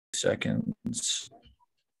seconds.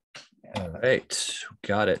 All right,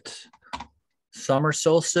 got it. Summer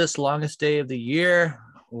solstice, longest day of the year.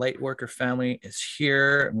 Light worker family is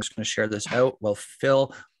here. I'm just going to share this out while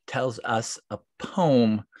Phil tells us a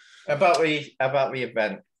poem about the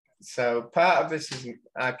event. So part of this is,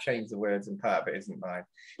 I've changed the words and part of it isn't mine.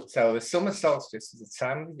 So the summer solstice is the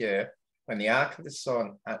time of the year when the arc of the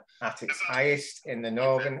sun at its highest in the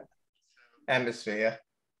northern hemisphere.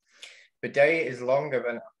 The day is longer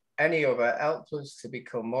than any other, helps us to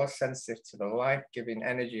become more sensitive to the life-giving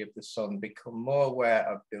energy of the sun, become more aware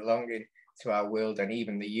of belonging to our world and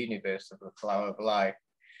even the universe of the flower of life.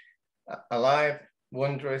 Alive,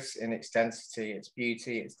 wondrous in its density, its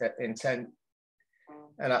beauty, its intent.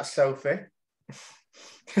 And that's Sophie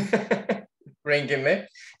ringing me.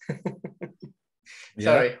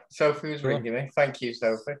 Sorry, Sophie was ringing me. Thank you,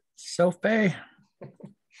 Sophie. Sophie,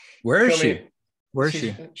 where is she? Where is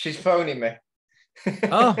she? She's phoning me.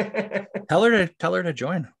 Oh, tell her to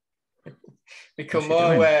join. Become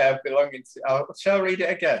more aware of belonging to. Shall I read it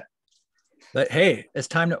again? But hey, it's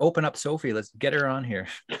time to open up Sophie. Let's get her on here.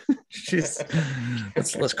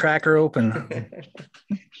 let's crack her open.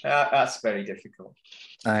 That's very difficult.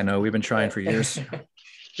 I know, we've been trying for years.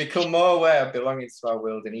 Become more aware of belonging to our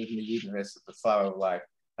world and even the universe of the flower of life.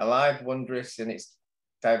 Alive, wondrous in its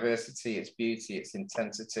diversity, its beauty, its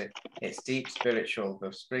intensity, its deep spiritual.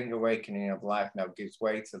 The spring awakening of life now gives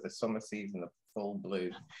way to the summer season of full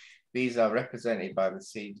bloom. These are represented by the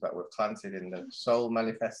seeds that were planted in the soul,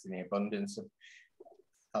 manifesting the abundance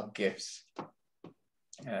of gifts.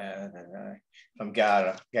 From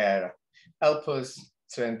Gara. Help us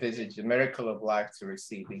to envisage the miracle of life to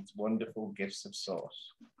receive these wonderful gifts of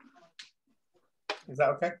source. Is that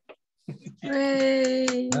okay?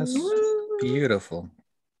 Yay. That's beautiful.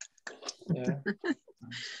 Yeah.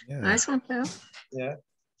 Nice one, Phil. Yeah.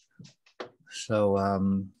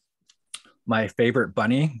 So my favorite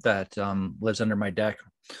bunny that lives under my deck,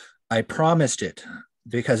 I promised it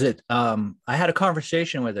because I had a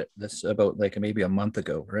conversation with it this about like maybe a month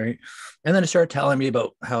ago, right? And then it started telling me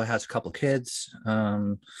about how it has a couple kids,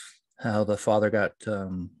 how the father got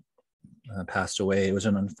passed away. It was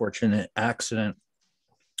an unfortunate accident.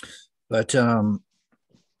 But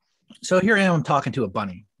so here I am talking to a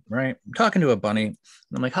bunny, right? I'm talking to a bunny. And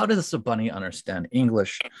I'm like, how does a bunny understand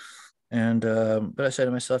English? And but I said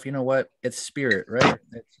to myself, you know what? It's spirit, right?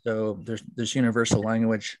 So there's universal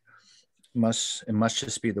language. It must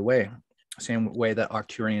just be the way, same way that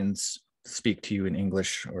Arcturians speak to you in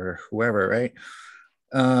English or whoever, right?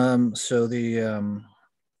 So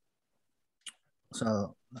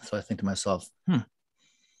I think to myself,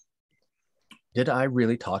 did I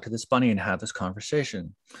really talk to this bunny and have this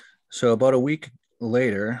conversation? So about a week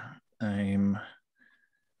later, I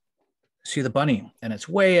see the bunny, and it's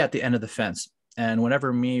way at the end of the fence. And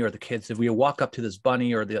whenever me or the kids, if we walk up to this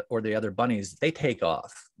bunny or the other bunnies, they take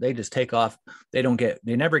off. They just take off. They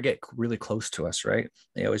never get really close to us, right?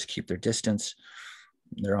 They always keep their distance.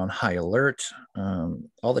 They're on high alert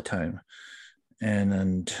all the time.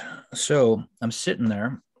 And so I'm sitting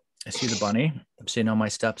there. I see the bunny. I'm sitting on my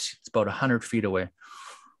steps. It's about 100 feet away.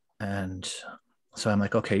 And so I'm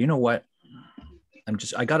like, okay, you know what?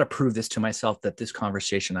 I got to prove this to myself that this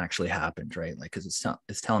conversation actually happened, right? Like, because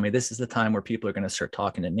it's telling me this is the time where people are going to start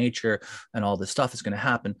talking to nature and all this stuff is going to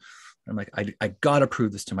happen. I'm like, I got to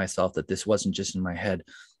prove this to myself that this wasn't just in my head.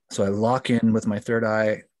 So I lock in with my third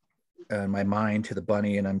eye and my mind to the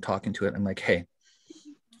bunny, and I'm talking to it. I'm like, hey,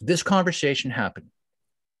 this conversation happened.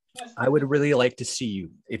 I would really like to see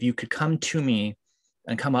you. If you could come to me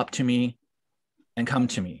and come up to me and come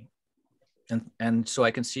to me. And so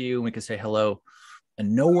I can see you and we can say hello.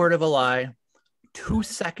 And no word of a lie, 2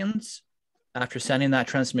 seconds after sending that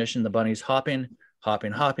transmission, the bunny's hopping,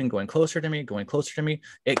 going closer to me.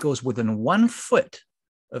 It goes within 1 foot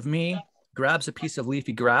of me, grabs a piece of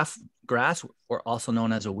leafy grass, or also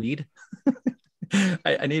known as a weed.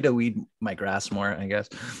 I need to weed my grass more, I guess.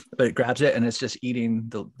 But it grabs it and it's just eating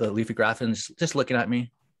the leafy grass and it's just looking at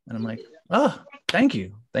me. And I'm like, oh, thank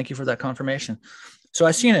you. Thank you for that confirmation. So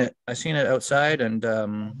I seen it outside, and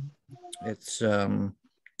it's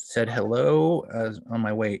said hello on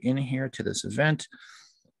my way in here to this event.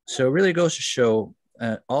 So it really goes to show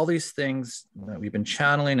all these things that we've been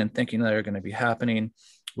channeling and thinking that are going to be happening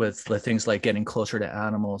with the things like getting closer to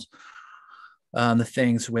animals, the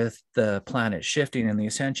things with the planet shifting and the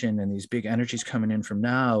ascension and these big energies coming in from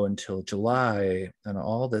now until July, and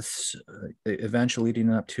all this eventually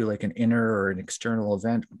leading up to like an inner or an external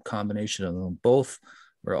event, combination of them both,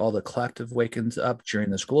 where all the collective wakens up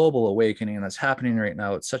during this global awakening that's happening right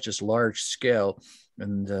now at such a large scale.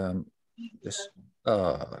 And this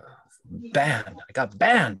banned. I got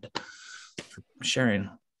banned for sharing.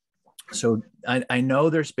 So I know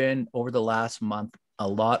there's been over the last month a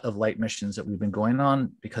lot of light missions that we've been going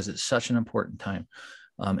on because it's such an important time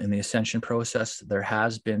in the ascension process. There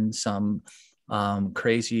has been some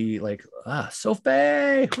crazy, like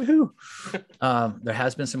Sophie, woohoo! There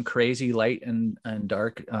has been some crazy light and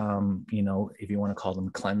dark, you know, if you want to call them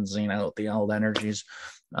cleansing out the old energies.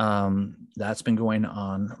 That's been going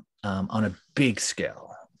on a big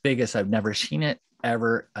scale, biggest I've never seen it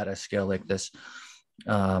ever at a scale like this.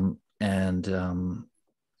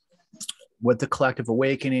 With the collective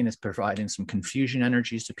awakening, is providing some confusion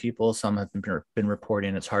energies to people. Some have been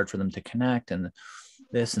reporting it's hard for them to connect, and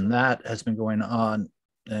this and that has been going on.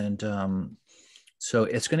 And so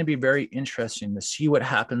it's going to be very interesting to see what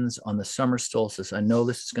happens on the summer solstice. I know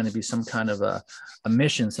this is going to be some kind of a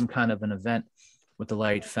mission, some kind of an event with the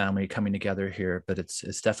Light family coming together here, but it's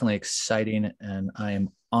definitely exciting. And I am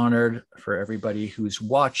honored for everybody who's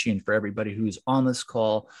watching, for everybody who's on this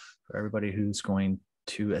call, for everybody who's going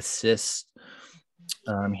to assist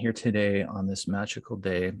here today on this magical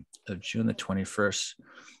day of June the 21st.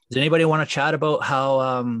 Does anybody want to chat about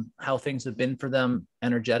how things have been for them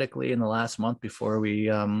energetically in the last month before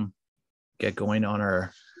we get going on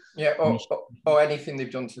our or anything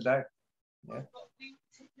they've done today? Yeah.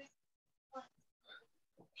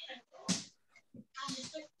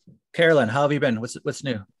 Carolyn, how have you been? What's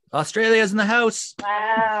new? Australia's in the house.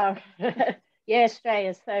 Wow. Yeah,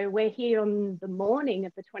 Australia. So we're here on the morning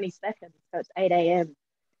of the 22nd, so it's 8 a.m.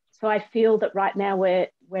 So I feel that right now we're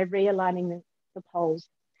realigning the poles,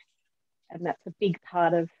 and that's a big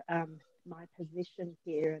part of my position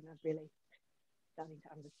here, and I've really starting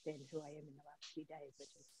to understand who I am in the last few days,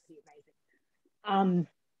 which is pretty amazing.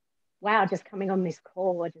 Wow, just coming on this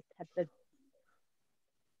call, I just had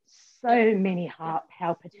so many heart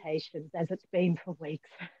palpitations as it's been for weeks.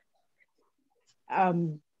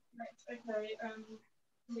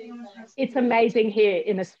 It's amazing here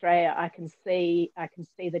in Australia. I can see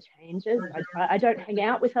the changes. I don't hang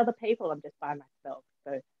out with other people. I'm just by myself.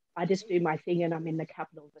 So I just do my thing, and I'm in the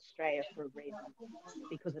capital of Australia for a reason,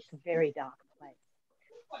 because it's a very dark place.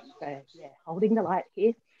 So yeah, holding the light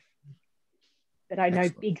here. But I know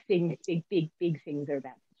big things are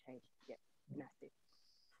about to change. Yeah, massive.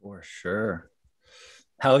 For sure.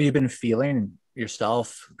 How have you been feeling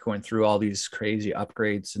yourself going through all these crazy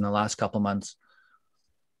upgrades in the last couple of months?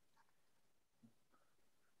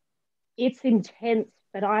 It's intense,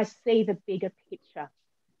 but I see the bigger picture.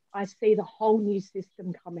 I see the whole new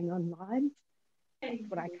system coming online. That's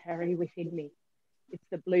what I carry within me. It's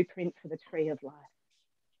the blueprint for the tree of life.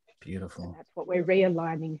 Beautiful. And that's what we're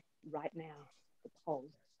realigning right now, the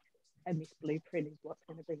poles. And this blueprint is what's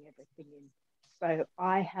going to bring everything in. So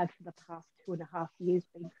I have, for the past 2.5 years,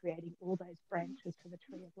 been creating all those branches for the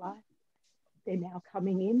tree of life. They're now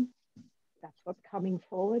coming in. That's what's coming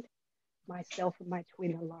forward. Myself and my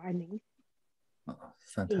twin aligning. Oh,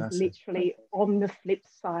 fantastic. He's literally on the flip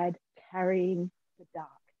side, carrying the dark.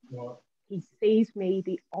 Wow. He sees me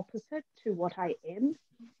the opposite to what I am.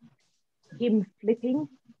 Him flipping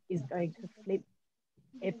is going to flip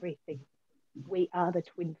everything. We are the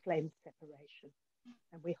twin flame separation,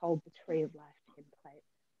 and we hold the tree of life template,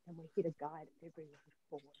 and we're here to guide everyone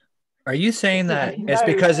forward. Are you saying that it's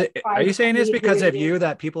because are you saying it's because of you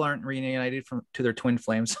that people aren't reunited to their twin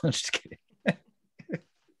flames? I'm just kidding.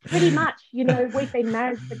 Pretty much, you know, we've been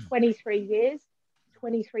married for 23 years.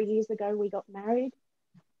 23 years ago, we got married.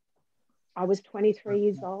 I was 23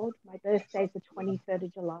 years old. My birthday's the 23rd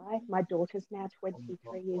of July. My daughter's now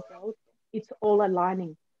 23 years old. It's all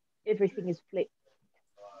aligning. Everything is flipped.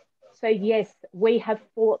 So yes, we have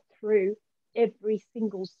fought through every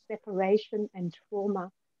single separation and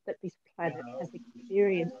trauma that this planet has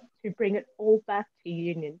experienced to bring it all back to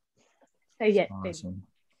union. So yeah, awesome.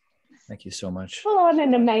 Thank you so much. Full on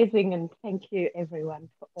and amazing, and thank you everyone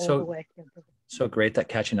for all the work you're doing. So great that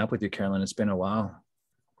catching up with you, Carolyn. It's been a while.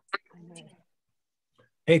 I know.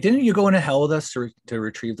 Hey, didn't you go into hell with us to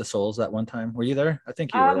retrieve the souls that one time? Were you there? I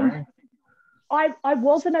think you were there. I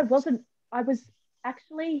wasn't. I was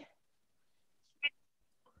actually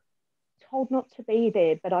told not to be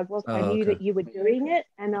there, but I was. I knew that you were doing it,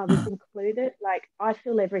 and I was included. Like, I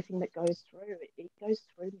feel everything that goes through. It goes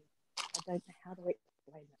through me. I don't know how to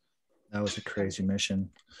explain it. That was a crazy mission.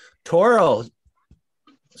 Toro,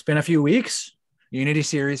 it's been a few weeks. Unity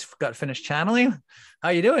series got finished channeling. How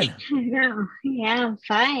you doing? Yeah, I'm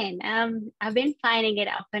fine. I've been finding it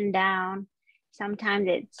up and down.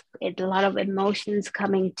 Sometimes it's a lot of emotions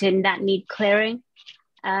coming to that need clearing.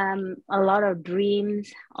 A lot of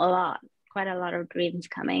dreams, quite a lot of dreams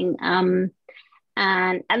coming. And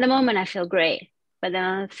at the moment I feel great. But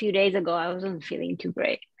then a few days ago, I wasn't feeling too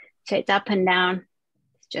great. So it's up and down.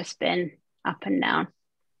 It's just been up and down.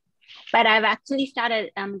 But I've actually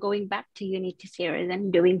started going back to Unity series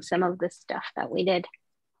and doing some of the stuff that we did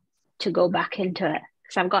to go back into it.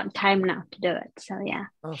 So I've got time now to do it. So yeah.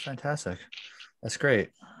 Oh, fantastic. That's great.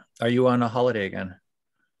 Are you on a holiday again?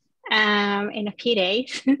 In a few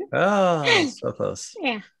days. Oh, so close.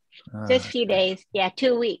 Yeah. Just a few days. Yeah,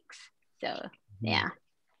 2 weeks. So yeah.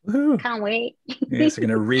 Woo-hoo. Can't wait. Yes, we're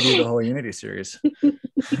going to redo the whole Unity series.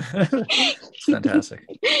 It's fantastic.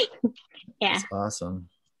 Yeah. That's awesome.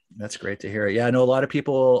 That's great to hear. Yeah, I know a lot of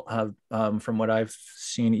people have, from what I've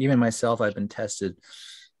seen, even myself, I've been tested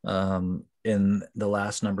in the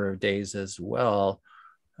last number of days as well,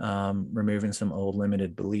 removing some old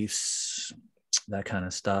limited beliefs, that kind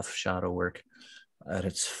of stuff, shadow work at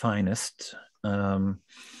its finest.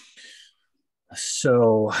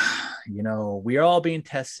 So, you know, we are all being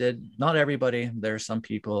tested. Not everybody. There are some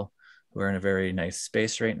people who are in a very nice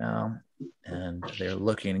space right now, and they're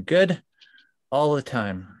looking good all the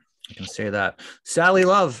time. I can say that. Sally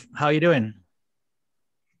Love, how you doing?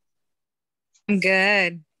 I'm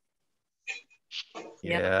good.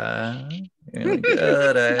 Yeah, really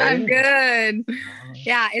good. Eh? I'm good.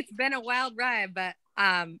 Yeah, it's been a wild ride, but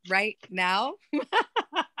right now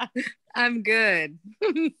I'm good.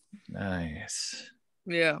 Nice.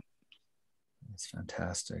 Yeah. That's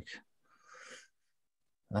fantastic.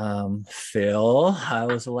 Phil, how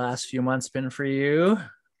has the last few months been for you?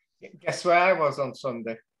 Guess where I was on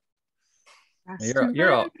Sunday?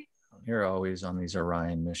 You're always on these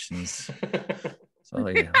Orion missions. So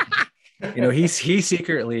yeah. You know, he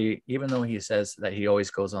secretly, even though he says that he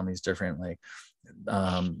always goes on these different like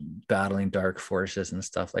battling dark forces and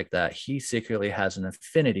stuff like that, he secretly has an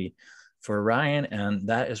affinity for Orion, and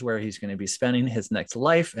that is where he's going to be spending his next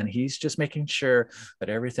life. And he's just making sure that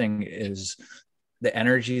everything is, the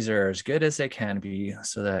energies are as good as they can be,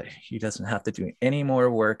 so that he doesn't have to do any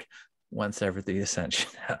more work once ever the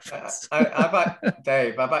ascension happens.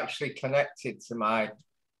 Dave, I've actually connected to my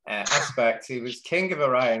aspect. He was king of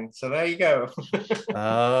Orion, so there you go.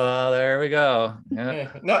 Oh, there we go.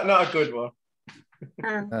 Yeah. Not a good one.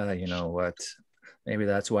 You know what? Maybe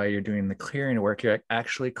that's why you're doing the clearing work. You're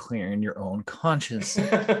actually clearing your own conscience.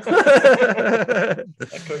 Good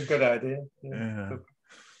idea. Yeah.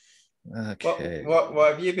 Okay.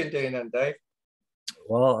 What have you been doing then, Dave?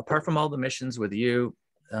 Well, apart from all the missions with you,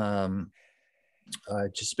 I've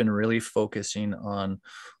just been really focusing on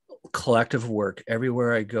collective work.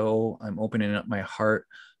 Everywhere I go, I'm opening up my heart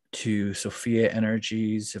to Sophia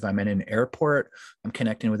energies. If I'm in an airport, I'm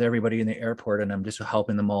connecting with everybody in the airport, and I'm just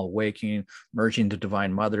helping them all waking, merging the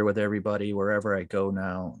Divine Mother with everybody wherever I go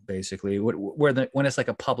now. Basically, when it's like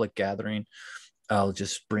a public gathering, I'll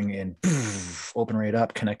just bring in, open right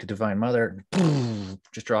up, connect to Divine Mother,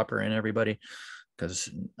 just drop her in everybody, because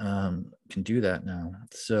can do that now.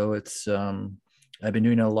 So it's I've been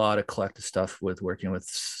doing a lot of collective stuff with working with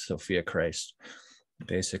Sophia Christ,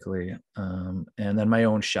 basically, and then my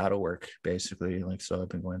own shadow work, basically. Like, so I've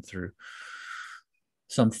been going through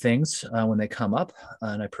some things when they come up,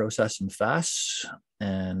 and I process them fast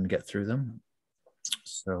and get through them.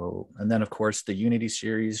 So, and then of course the Unity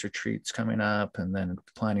series retreats coming up, and then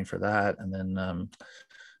planning for that, and then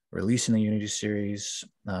releasing the Unity series.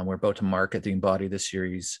 We're about to market the Embody the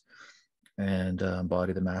series and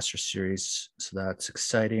Embody the Master series. So that's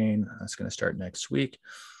exciting. That's going to start next week.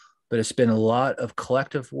 But it's been a lot of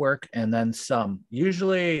collective work, and then some.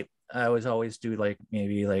 Usually I always do like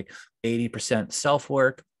maybe like 80% self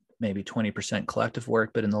work, maybe 20% collective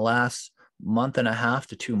work. But in the last month and a half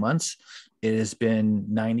to 2 months, it has been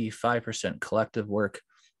 95% collective work,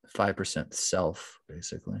 5% self,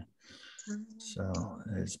 basically. So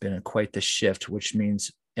it's been quite the shift, which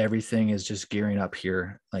means everything is just gearing up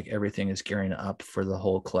here. Like everything is gearing up for the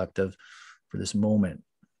whole collective, for this moment,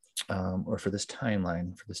 or for this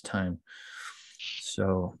timeline, for this time.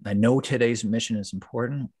 So I know today's mission is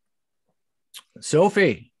important.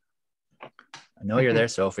 Sophie, I know you're there,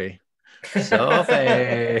 Sophie.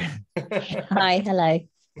 Sophie. Hi, hello.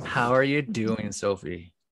 How are you doing,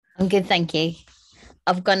 Sophie? I'm good, thank you.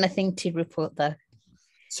 I've got nothing to report though.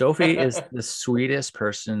 Sophie is the sweetest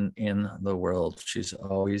person in the world. She's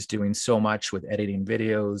always doing so much with editing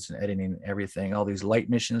videos and editing everything, all these light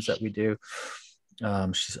missions that we do.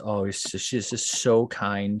 She's just so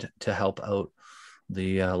kind to help out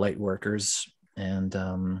the light workers. And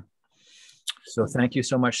so thank you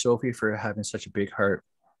so much, Sophie, for having such a big heart.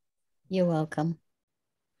 You're welcome.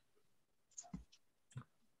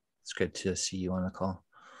 It's good to see you on the call.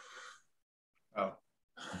 Oh,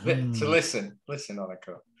 to listen on a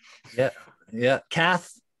call. Yeah.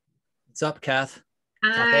 Kath. What's up, Kath?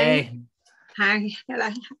 Kathy. Hi. Hello.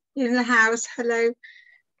 In the house. Hello.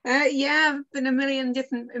 Yeah, been a million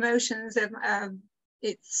different emotions.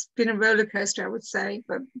 It's been a roller coaster, I would say,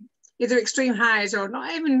 but either extreme highs or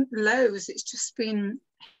not even lows. It's just been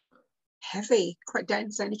heavy, quite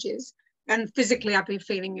dense energies. And physically, I've been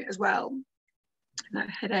feeling it as well. Like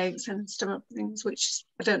headaches and stomach things, which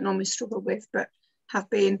I don't normally struggle with, but have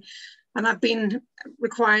been. And I've been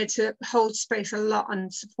required to hold space a lot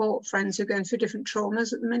and support friends who are going through different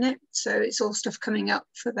traumas at the minute. So it's all stuff coming up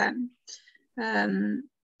for them.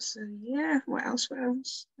 So yeah, what else?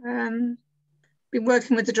 Been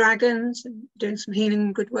working with the dragons and doing some healing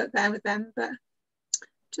and good work there with them. But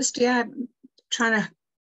just, yeah, trying to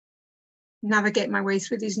navigate my way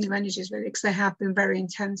through these new energies really, because they have been very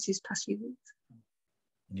intense these past few weeks.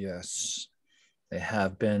 Yes. They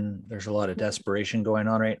have been. There's a lot of desperation going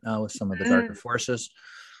on right now with some of the darker forces.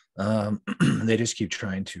 They just keep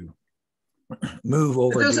trying to move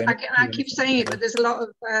over. I keep saying it, but there's a lot of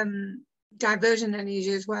diversion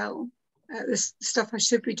energy as well. There's stuff I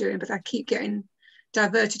should be doing, but I keep getting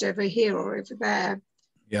diverted over here or over there.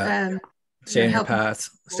 Yeah. Stay in your path.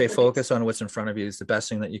 Stay focused on what's in front of you is the best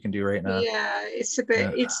thing that you can do right now. Yeah, it's a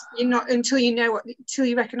bit. It's you're not until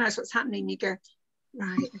you recognize what's happening. You go,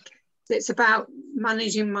 right. Okay. It's about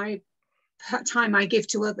managing my time I give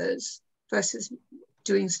to others versus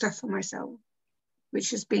doing stuff for myself, which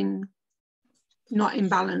has been not in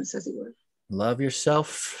balance, as it were. Love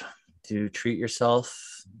yourself. To treat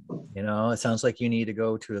yourself. You know, it sounds like you need to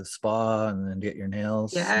go to a spa and then get your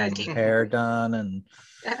nails and your hair done. And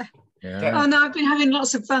oh no, I've been having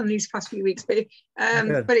lots of fun these past few weeks, but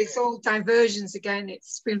it's all diversions again.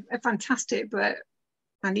 It's been fantastic, but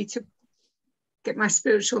I need to get my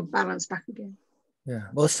spiritual balance back again. Yeah,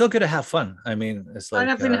 well, it's still good to have fun. I mean, it's like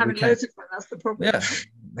I've been having loads of fun. That's the problem. Yeah,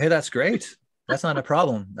 hey, that's great. That's not a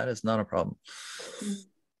problem. That is not a problem.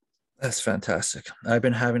 That's fantastic. I've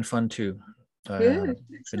been having fun too. Been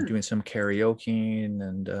doing some karaoke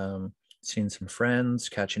and seeing some friends,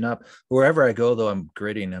 catching up. Wherever I go, though, I'm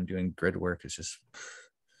gridding. I'm doing grid work. It's just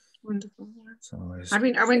wonderful. So I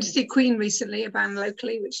went to see Queen recently, a band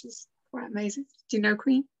locally, which is quite amazing. Do you know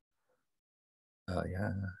Queen? Oh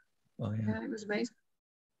yeah. Oh yeah. Yeah, it was amazing.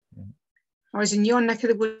 Yeah. I was in your neck of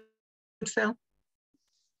the wood, Phil.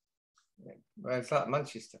 Where's that?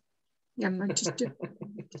 Manchester. Yeah, Manchester.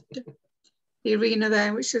 The arena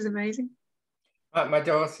there, which is amazing. My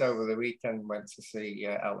daughter over the weekend went to see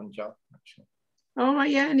Elton John, actually. Oh,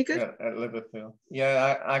 right, yeah, any good? At Liverpool.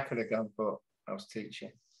 Yeah, I could have gone, but I was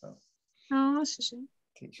teaching. So. Oh, that's a shame.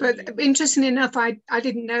 But interesting enough, I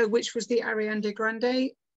didn't know which was the Ariana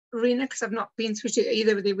Grande arena because I've not been through to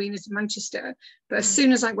either of the arenas in Manchester. But as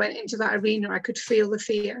soon as I went into that arena, I could feel the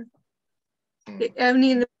fear.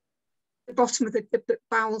 Only in the bottom of the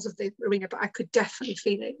bowels of the arena, but I could definitely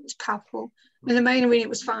feel it. It was palpable. In the main arena, it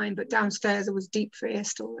was fine, but downstairs there was deep fear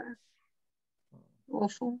still there.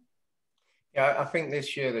 Awful. Yeah, I think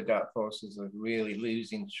this year the dark forces are really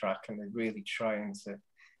losing track, and they're really trying to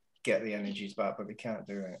get the energies back, but they can't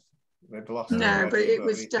do it. They've lost. No, but it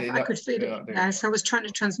was. I could feel it. Yes, I was trying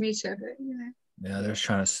to transmute it, but you know. Yeah, they're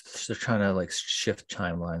trying to like shift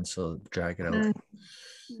timelines, so drag it out.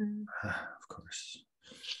 Of course.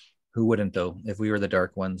 Who wouldn't though? If we were the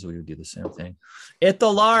dark ones, we would do the same thing.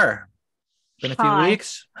 Italar, been a few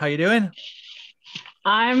weeks. How you doing?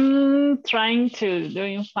 I'm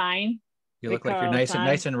doing fine. You look like you're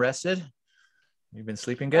nice and rested. You've been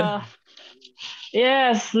sleeping good?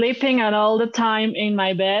 Yeah, sleeping and all the time in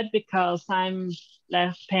my bed because I'm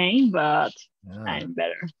less pain, but I'm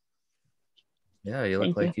better. Yeah, you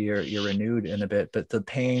look like you're renewed in a bit, but the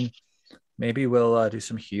pain, maybe we'll do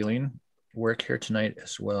some healing work here tonight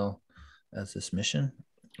as well as this mission.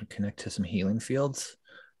 We'll connect to some healing fields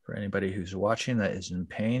for anybody who's watching that is in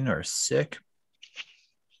pain or sick.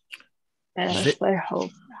 Yes, I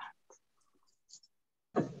hope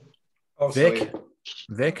not.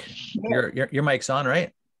 Vic, your mic's on,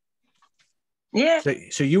 right? Yeah.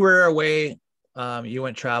 So you were away, you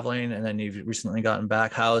went traveling, and then you've recently gotten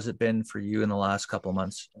back. How has it been for you in the last couple of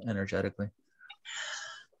months energetically?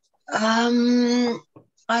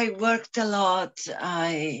 I worked a lot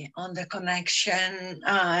on the connection.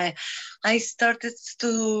 I started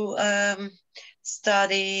to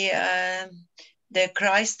study the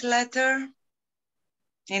Christ letter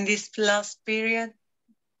in this last period.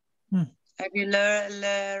 Have you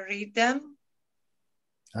read them?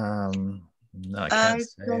 No, I can't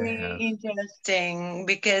it's say really I have. interesting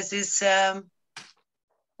because it's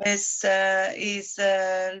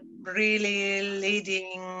really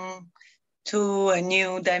leading to a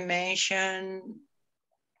new dimension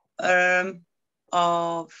of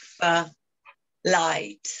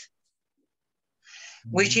light,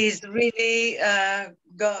 which is really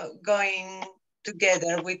going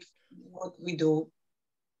together with what we do.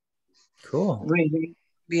 Cool. Really,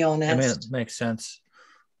 be honest. I mean, it makes sense.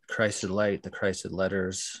 Christed light, the Christed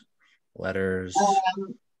letters,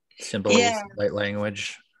 symbols, yeah. light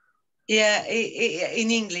language. Yeah,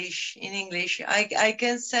 in English. I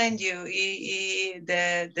can send you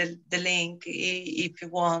the link if you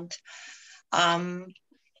want.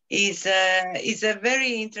 It's a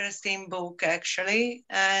very interesting book, actually.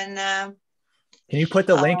 And can you put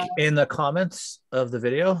the link in the comments of the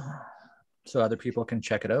video so other people can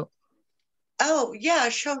check it out? Oh yeah,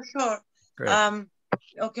 sure. Great.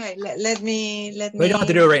 Okay, let me. We don't have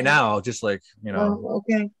to do it right now. Just like, you know. Oh,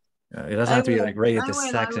 okay. It doesn't have to be like right at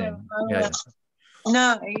this second. Yeah.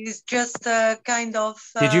 No, it's just kind of.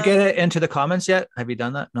 Did you get it into the comments yet? Have you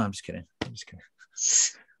done that? No, I'm just kidding. Joking.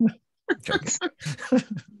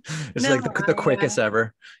 It's no, like the quickest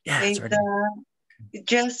ever. Yeah, it's already.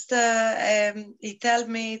 It helped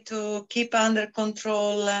me to keep under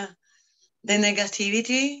control the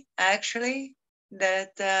negativity, actually,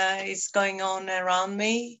 that is going on around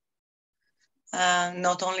me.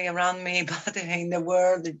 Not only around me, but in the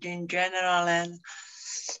world in general.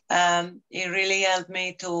 And it really helped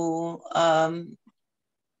me to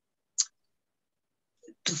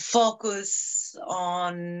focus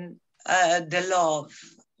on the love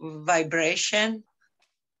vibration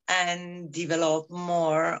and develop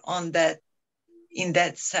more on that, in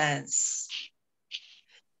that sense.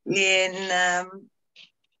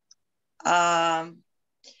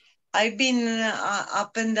 I've been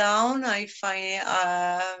up and down. I find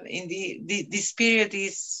in this period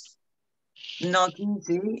is not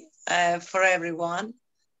easy for everyone.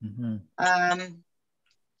 Mm-hmm.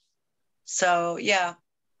 So yeah,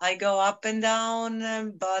 I go up and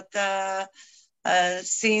down, but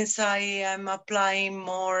since I am applying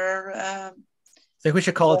more. I think we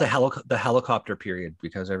should call it the helicopter period,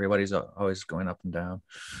 because everybody's always going up and down.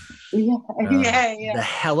 Yeah. The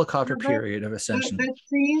helicopter period of ascension. But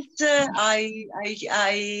since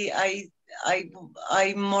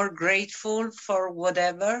I'm more grateful for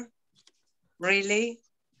whatever, really.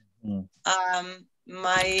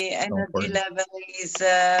 My energy level is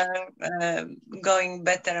going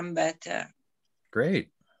better and better.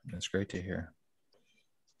 Great. That's great to hear.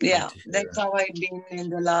 Yeah, that's how I've been in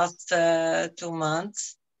the last 2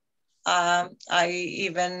 months. I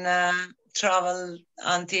even traveled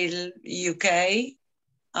until UK.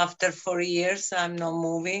 After 4 years, I'm not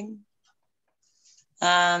moving.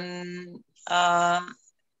 I'm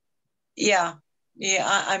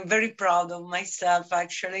very proud of myself,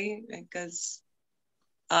 actually, because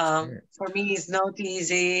for me it's not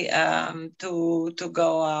easy to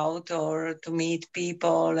go out or to meet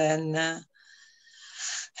people, and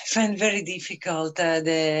I find very difficult the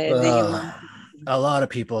human. A lot of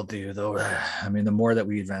people do, though. I mean, the more that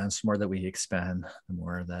we advance, the more that we expand, the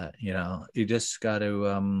more that, you know, you just got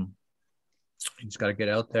to get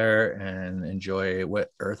out there and enjoy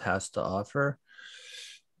what Earth has to offer,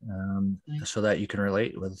 so that you can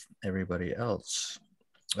relate with everybody else.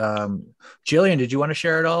 Jillian, did you want to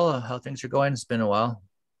share at all how things are going? It's been a while,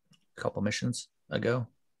 a couple missions ago.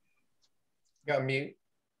 Got mute.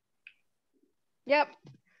 Yep.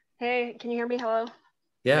 Hey, can you hear me? Hello.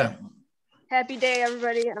 Yeah. Happy day,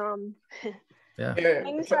 everybody. Yeah.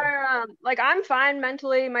 Things are like, I'm fine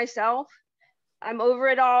mentally myself. I'm over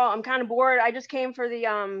it all. I'm kind of bored. I just came for the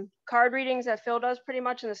card readings that Phil does pretty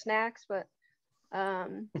much, and the snacks, but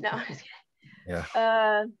no.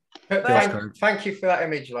 Yeah. Thank you for that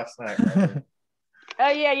image last night.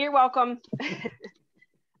 Yeah, you're welcome.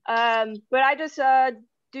 But I just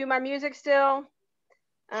do my music still.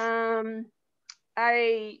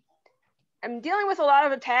 I'm dealing with a lot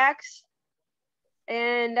of attacks,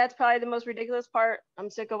 and that's probably the most ridiculous part. I'm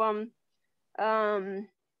sick of them.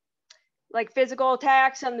 Like physical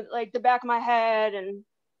attacks on like the back of my head, and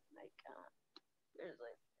like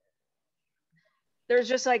there's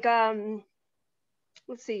just like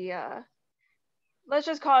let's see, let's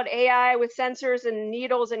just call it AI with sensors and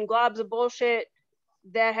needles and globs of bullshit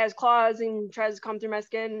that has claws and tries to come through my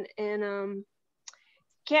skin, and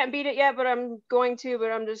can't beat it yet, but I'm going to,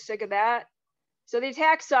 but I'm just sick of that. So the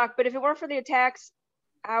attacks suck, but if it weren't for the attacks,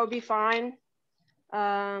 I would be fine.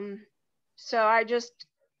 So I just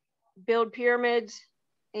build pyramids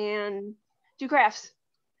and do crafts.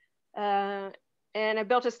 And I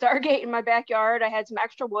built a Stargate in my backyard. I had some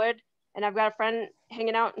extra wood, and I've got a friend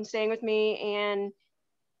hanging out and staying with me, and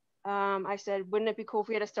I said, wouldn't it be cool if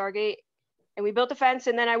we had a Stargate? And we built a fence,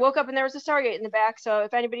 and then I woke up and there was a Stargate in the back. So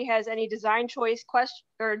if anybody has any design choice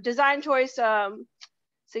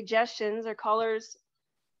suggestions or colors.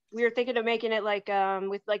 We were thinking of making it like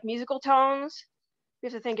with like musical tones. We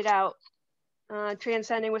have to think it out,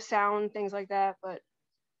 transcending with sound, things like that. But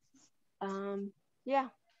yeah,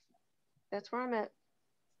 that's where I'm at.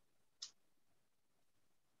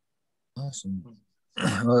 Awesome.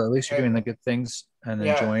 Well, at least you're doing the good things and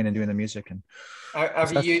enjoying and doing the music. And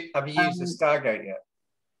have you used the Stargate yet?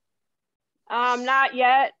 Not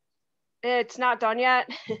yet. It's not done yet.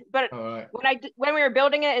 But when we were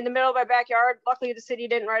building it in the middle of my backyard, luckily the city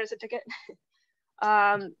didn't write us a ticket.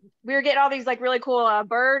 We were getting all these like really cool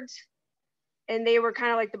birds, and they were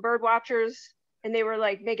kind of like the bird watchers, and they were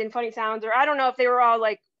like making funny sounds, or I don't know if they were all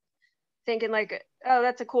like thinking like, oh,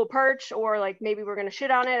 that's a cool perch, or like maybe we're gonna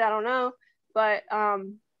shit on it. I don't know. But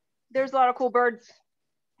there's a lot of cool birds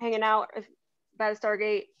hanging out by the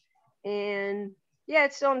Stargate, and yeah,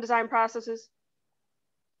 it's still in design processes.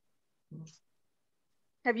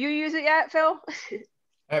 Have you used it yet, Phil?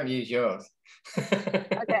 I haven't used yours.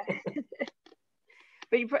 Okay.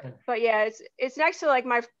 But yeah, it's next to like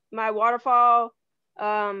my waterfall,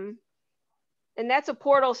 and that's a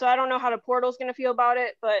portal. So I don't know how the portal's gonna feel about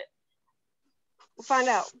it, but we'll find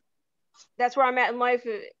out. That's where I'm at in life,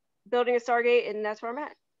 building a Stargate, and that's where I'm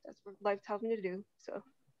at. That's what life tells me to do. So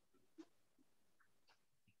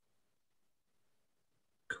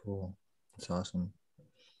cool. That's awesome.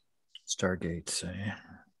 Stargates.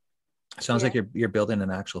 Sounds like you're building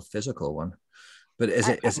an actual physical one, but if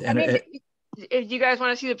you guys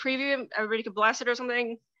want to see the preview, everybody could blast it or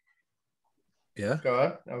something. Yeah.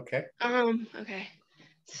 Go on. Okay. Okay.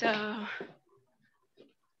 So.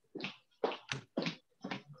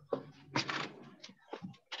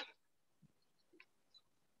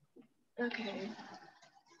 Okay.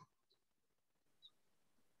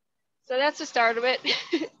 So that's the start of it.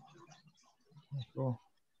 Cool.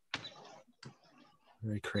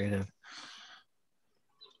 Very creative.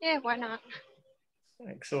 Yeah, why not?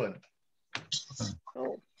 Excellent.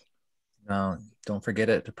 Cool. Now, don't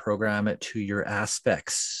forget to program it to your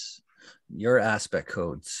aspect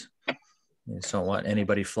codes. You just don't want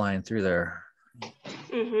anybody flying through there.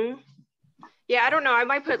 Mm-hmm. Yeah, I don't know. I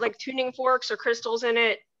might put like tuning forks or crystals in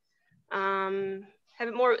it. Have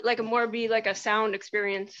it more be like a sound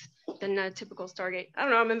experience than a typical Stargate. I don't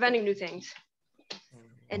know. I'm inventing new things.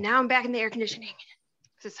 And now I'm back in the air conditioning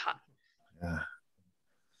because it's hot.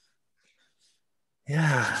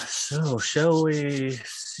 Yeah. So shall we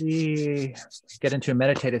get into a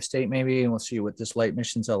meditative state maybe, and we'll see what this light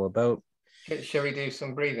mission's all about. Shall we do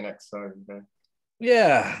some breathing exercises then?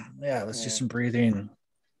 Yeah. Let's do some breathing.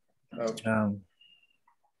 Okay.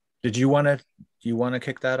 Do you want to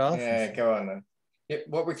kick that off? Yeah, go on then.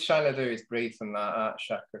 What we're trying to do is breathe from that heart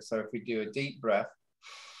chakra. So if we do a deep breath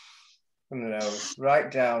from the nose, right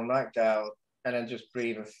down, and then just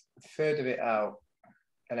breathe a third of it out,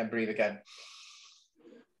 and then breathe again.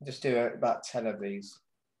 Just do about 10 of these.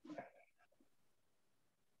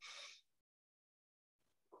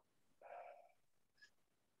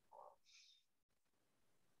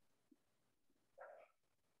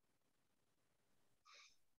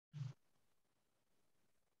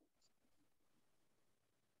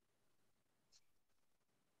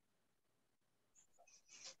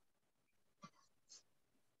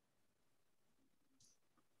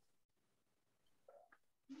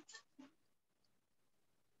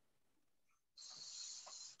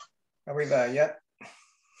 Are we there yet?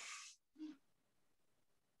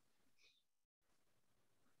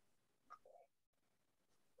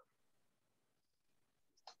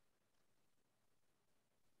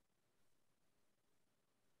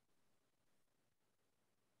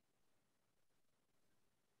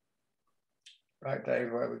 Right,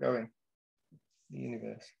 Dave, where are we going? The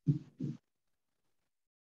universe.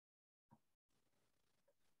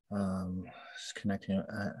 Just connecting.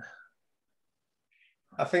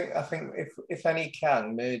 I think if any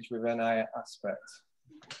can merge with any aspect,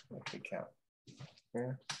 if we can.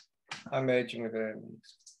 Yeah, I'm merging with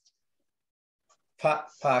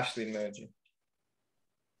partially merging.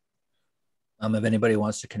 If anybody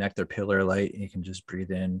wants to connect their pillar light, you can just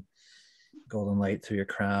breathe in golden light through your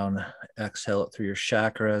crown, exhale it through your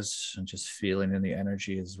chakras, and just feeling in the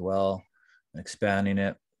energy as well, expanding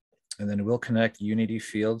it. And then we'll connect unity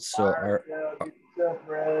fields. So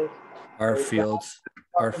our fields,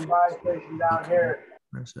 where's that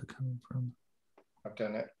coming from? I've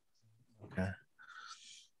done it. Okay.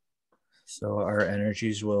 So our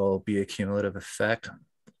energies will be a cumulative effect,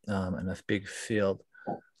 and a big field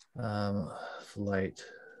light.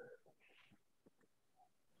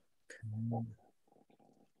 Okay.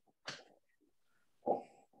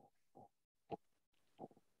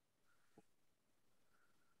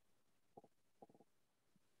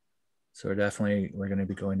 So we're going to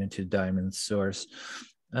be going into diamond source.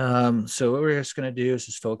 So what we're just going to do is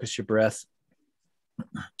just focus your breath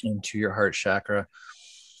into your heart chakra.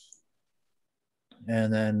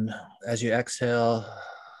 And then as you exhale,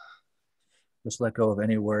 just let go of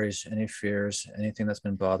any worries, any fears, anything that's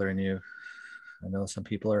been bothering you. I know some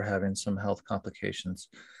people are having some health complications.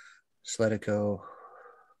 Just let it go.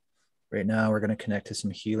 Right now, we're going to connect to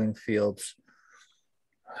some healing fields.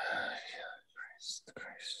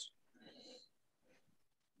 Christ.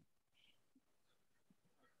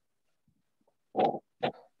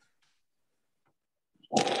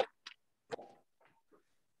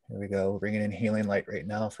 Here we go. We're bringing in healing light right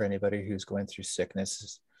now for anybody who's going through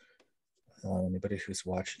sickness, anybody who's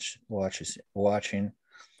watching.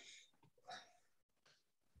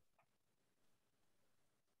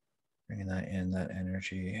 Bringing that in, that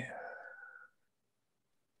energy.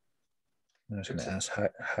 I'm just going to ask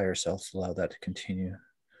higher self to allow that to continue.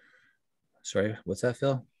 Sorry, what's that,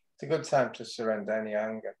 Phil? It's a good time to surrender any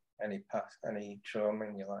anger, any past, any trauma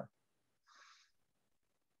in your life.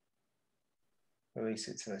 Release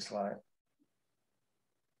it to this light.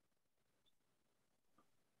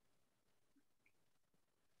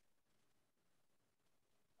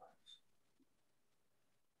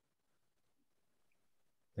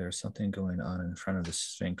 There's something going on in front of the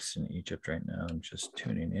Sphinx in Egypt right now. I'm just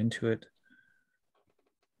tuning into it.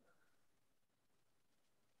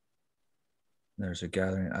 There's a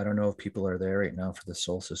gathering. I don't know if people are there right now for the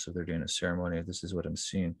solstice, if they're doing a ceremony. This is what I'm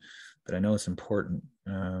seeing, but I know it's important.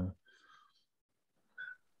 Okay,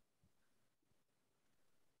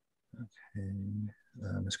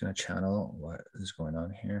 I'm just going to channel what is going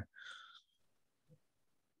on here.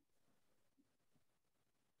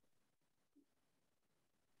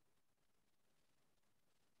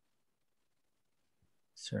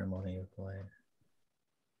 Ceremony of light.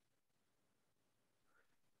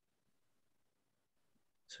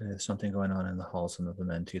 So there's something going on in the halls of the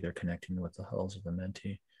Menti. They're connecting with the halls of the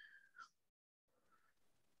Menti.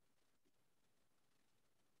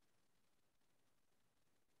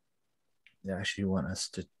 They actually want us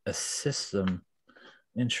to assist them.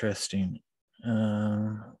 Interesting.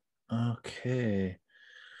 Okay.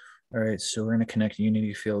 All right, so we're going to connect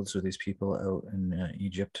unity fields with these people out in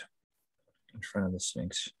Egypt in front of the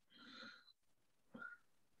Sphinx.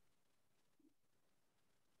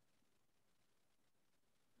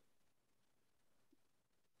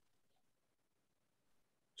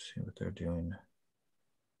 See what they're doing.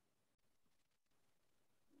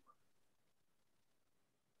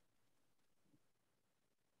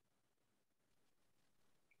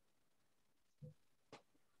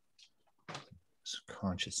 It's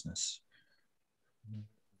consciousness.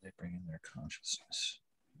 They bring in their consciousness.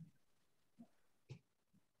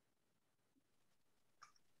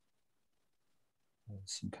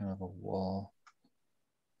 Some kind of a wall.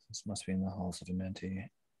 This must be in the halls of Dementi.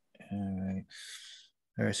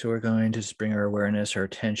 All right, so we're going to just bring our awareness, our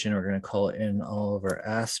attention. We're going to call in all of our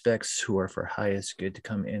aspects who are for highest good to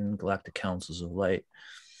come in, galactic councils of light.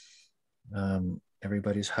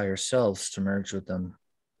 Everybody's higher selves to merge with them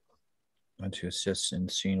and to assist in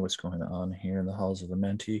seeing what's going on here in the halls of the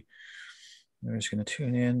Menti. We're just going to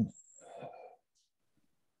tune in.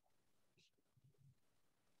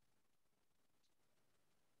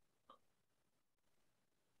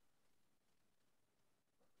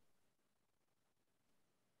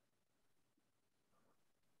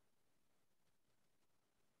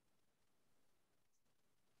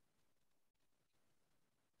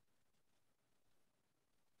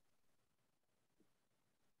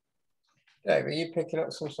 Dave, are you picking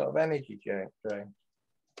up some sort of energy, Jay?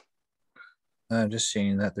 I'm just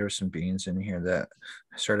seeing that there were some beings in here that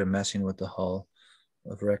started messing with the Hall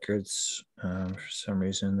of Records. For some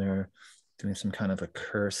reason, they're doing some kind of a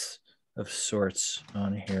curse of sorts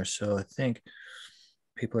on here. So I think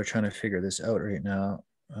people are trying to figure this out right now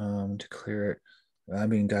to clear it. I'm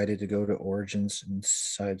being guided to go to origins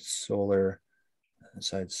inside solar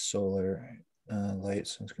light. So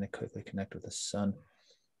I'm just going to quickly connect with the sun.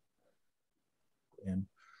 And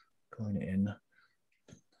going in,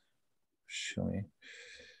 showing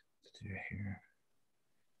here.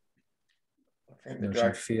 I think the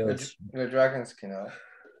dragons can help.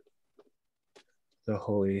 The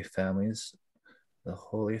holy families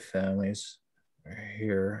are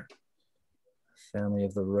here. Family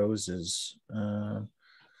of the roses.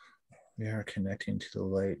 We are connecting to the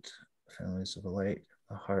light, families of the light,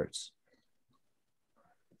 the hearts.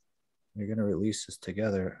 We're going to release this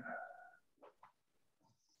together.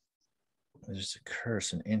 There's a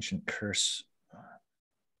curse, an ancient curse.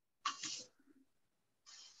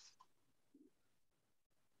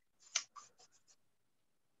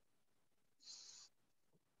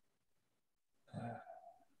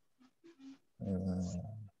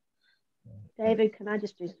 David, can I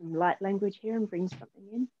just do some light language here and bring something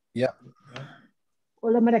in? Yeah.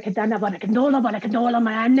 Ola marakadana barakadola barakadola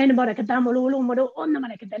manan barakadamulu mado on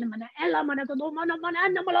marakadana mana ella manakado mana mana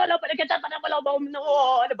malola barakadana malo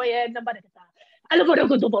no the bayan barakata.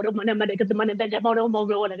 Alaboro boro mana marakata mana da boro mo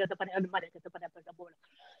wala kata pada marakata pada bola.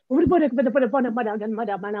 Uri pada madagan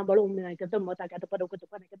mana bolo kata mota kata pada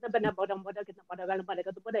kata bana boda moda kata pada gal pada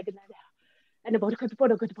kata and about kata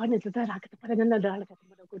pada tara kata pada nanda kata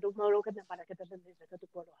pada moro kata pada kata kata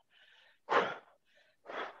bola.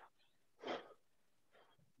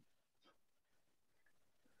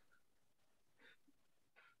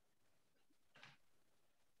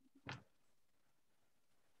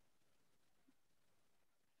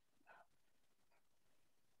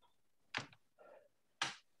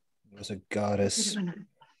 There was a goddess.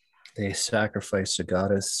 They sacrificed a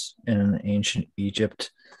goddess in ancient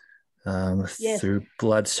Egypt through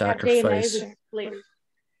blood sacrifice.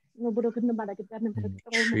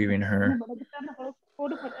 Retrieving her. I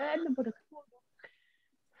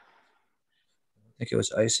think it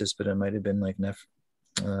was Isis, but it might have been like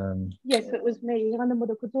yes, it was me.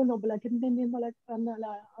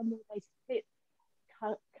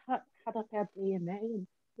 Cut up our DNA and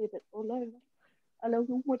leave it all over.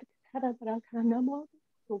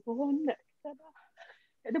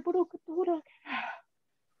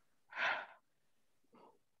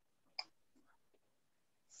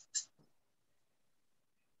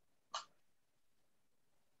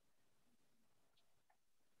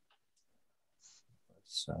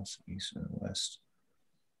 South, east, and west.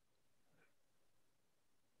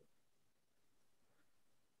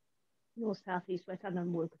 No, south, east, west,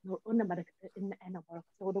 and work. No, in Annabar,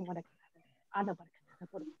 so don't want to.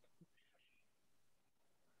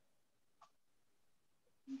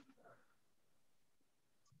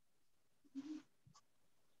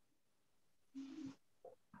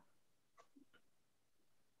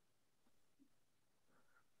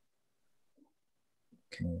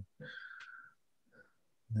 Okay.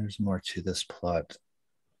 There's more to this plot.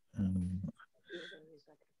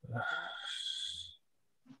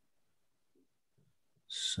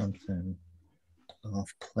 Something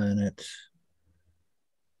off planet.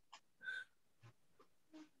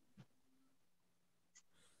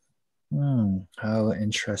 How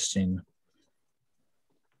interesting.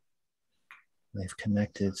 They've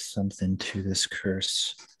connected something to this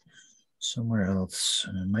curse somewhere else.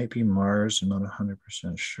 And it might be Mars. I'm not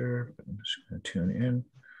 100% sure, but I'm just going to tune in.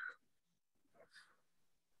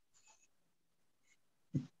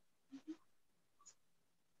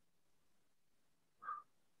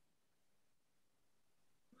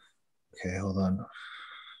 Okay, hold on.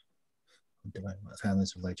 Divine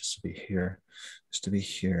families of light, just to be here, just to be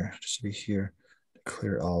here, just to be here, to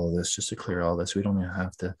clear all of this, just to clear all this. We don't even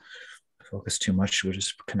have to focus too much. We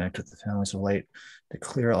just connect with the families of light to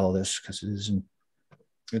clear all this, because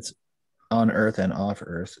it's on Earth and off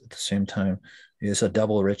Earth at the same time. It's a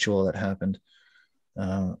double ritual that happened.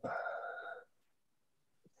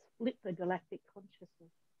 Split the galactic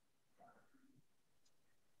consciousness.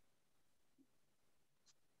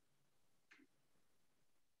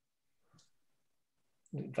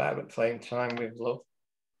 Violet flame time with love.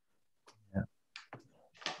 Yeah.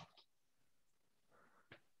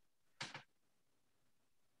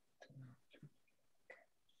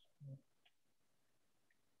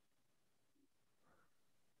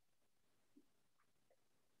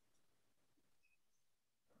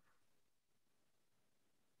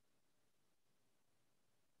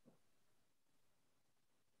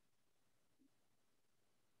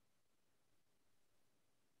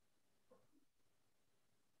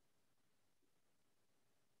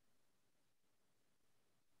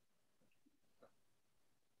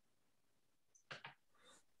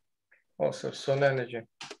 Also sun energy.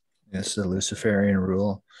 Yes, the Luciferian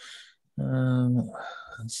rule.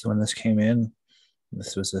 That's when this came in.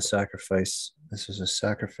 This was a sacrifice. This was a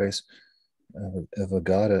sacrifice of a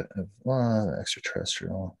god, of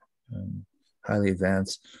extraterrestrial, highly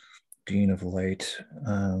advanced being of light.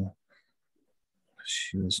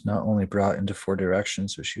 She was not only brought into 4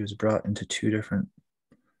 directions, but she was brought into 2 different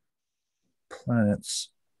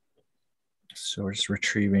planets. So we're just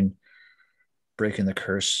retrieving, breaking the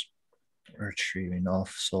curse, retrieving all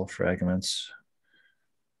soul fragments.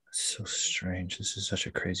 It's so strange. This is such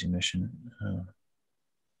a crazy mission.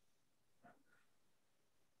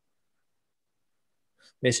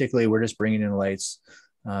 Basically, we're just bringing in lights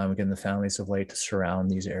Again, the families of light to surround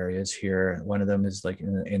these areas here. One of them is like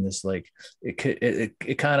in this like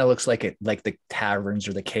it kind of looks like it like the taverns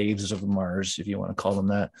or the caves of Mars, if you want to call them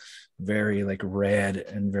that. Very like red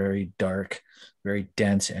and very dark, very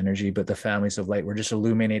dense energy. But the families of light, we're just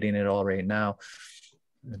illuminating it all right now,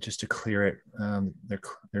 just to clear it.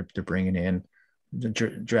 They're bringing in the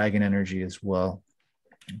dragon energy as well,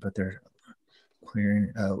 but they're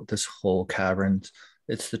clearing out this whole cavern.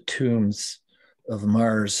 It's the tombs of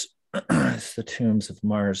Mars. It's the tombs of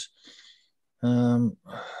Mars.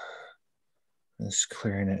 Just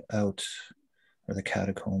clearing it out, or the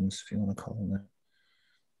catacombs, if you want to call them that.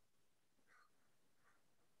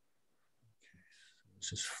 Let's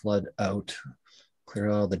just flood out, clear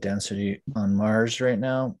all the density on Mars right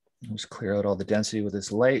now. Let's clear out all the density with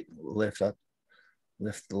this light. Lift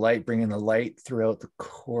the light, bring in the light throughout the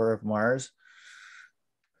core of Mars,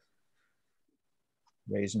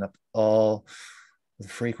 raising up all the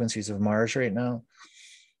frequencies of Mars right now.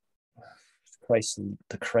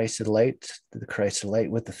 The Christed light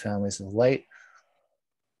with the families of light.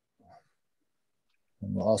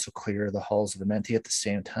 And we'll also clear the halls of Amenti at the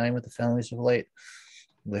same time with the families of light,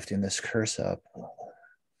 lifting this curse up.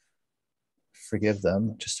 Forgive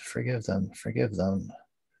them, just forgive them, forgive them,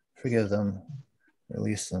 forgive them,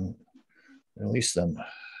 release them, release them.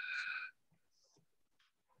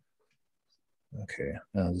 Okay,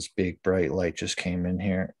 now this big bright light just came in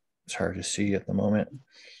here. It's hard to see at the moment.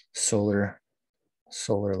 Solar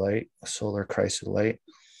light, solar Christed light.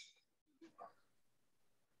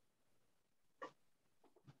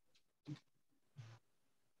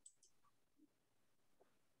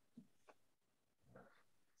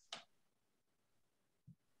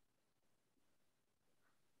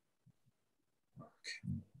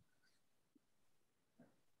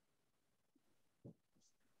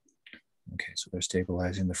 Okay, so they're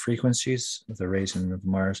stabilizing the frequencies of the raising of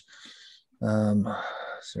Mars.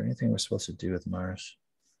 Is there anything we're supposed to do with Mars?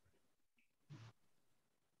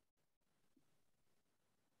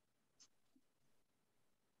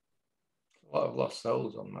 A lot of lost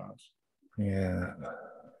souls on Mars. Yeah.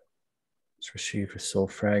 Let's receive your soul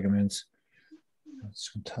fragments. I'm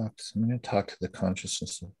going to talk to the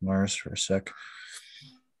consciousness of Mars for a sec.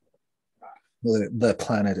 The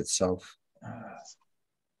planet itself.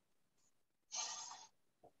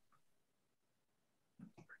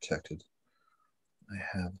 Protected. I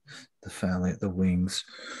have the family, the wings,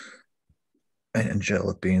 and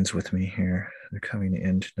angelic beings with me here. They're coming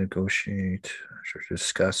in to negotiate, or to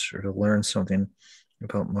discuss, or to learn something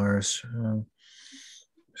about Mars.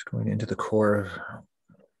 Just going into the core of,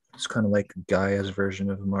 it's kind of like Gaia's version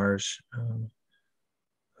of Mars.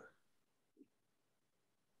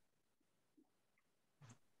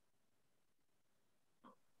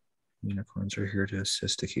 Unicorns are here to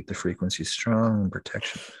assist to keep the frequency strong and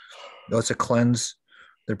protection. Oh, it's a cleanse.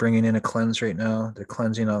 They're bringing in a cleanse right now. They're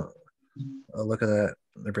cleansing out. Oh, look at that.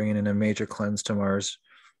 They're bringing in a major cleanse to Mars.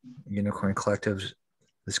 Unicorn Collective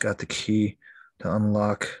has got the key to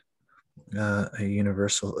unlock a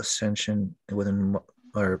universal ascension within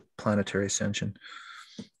our planetary ascension.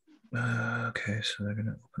 Okay, so they're going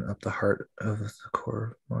to open up the heart of the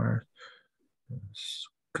core of Mars.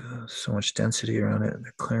 So much density around it.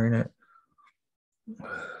 They're clearing it,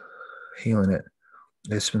 healing it.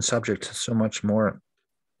 It's been subject to so much more,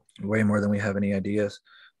 way more than we have any ideas.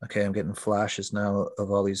 Okay, I'm getting flashes now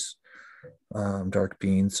of all these dark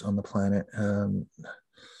beings on the planet.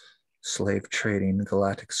 Slave trading,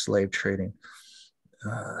 galactic slave trading.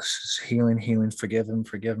 Healing, forgive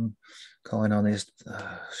them. Calling on these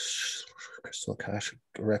Crystal Akash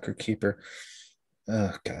record keeper.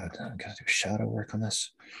 Oh God, I gotta do shadow work on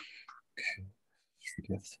this. Okay,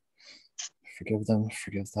 forgive them,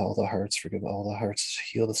 forgive all the hearts, forgive all the hearts,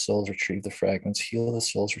 heal the souls, retrieve the fragments, heal the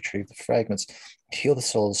souls, retrieve the fragments, heal the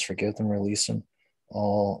souls, forgive them, release them,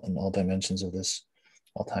 all in all dimensions of this,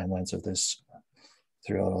 all timelines of this,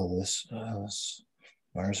 throughout all this.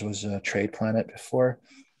 Mars was a trade planet before.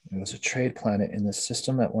 It was a trade planet in the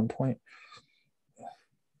system at one point,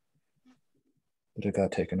 but it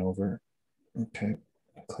got taken over. Okay,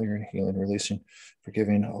 clearing, healing, releasing,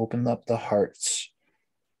 forgiving, open up the hearts.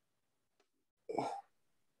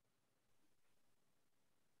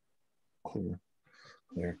 Clear.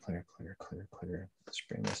 Let's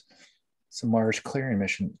bring this. It's a Mars clearing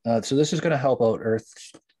mission. So this is going to help out Earth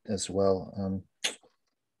as well.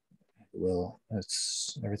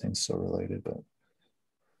 It's everything's so related, but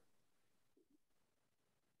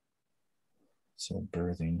so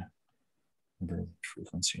birthing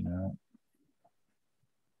frequency now.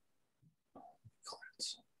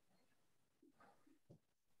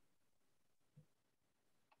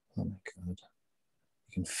 Oh my God.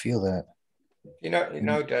 You can feel that.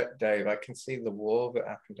 Dave, I can see the war that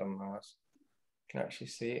happened on Mars. I can actually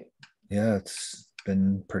see it. Yeah, it's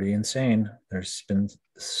been pretty insane. There's been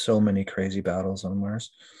so many crazy battles on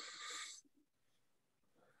Mars.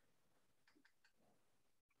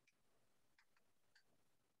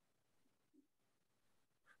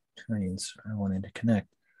 Trains are wanting to connect.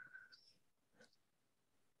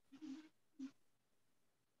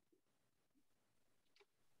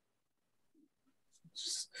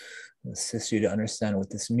 Just assist you to understand what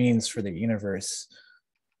this means for the universe.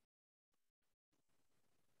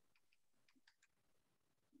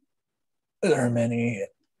 There are many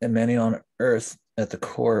and many on Earth at the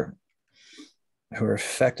core who are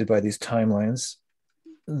affected by these timelines,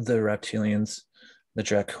 the reptilians, the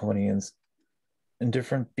draconians, and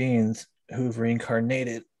different beings who've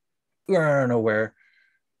reincarnated who are unaware.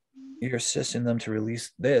 You're assisting them to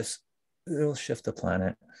release this. It'll shift the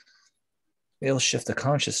planet. It'll shift the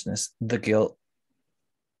consciousness, the guilt,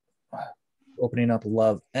 opening up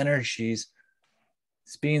love, energies.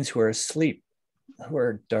 These beings who are asleep, who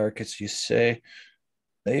are dark, as you say,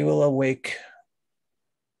 they will awake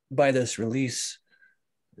by this release.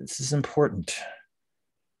 This is important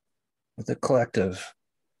for the collective,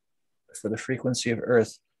 for the frequency of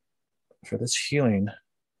Earth, for this healing.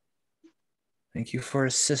 Thank you for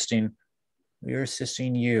assisting. We are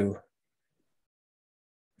assisting you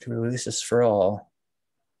to release this for all.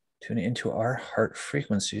 Tune into our heart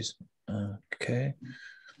frequencies. Okay.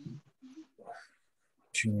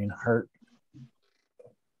 Tuning heart.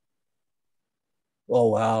 Oh,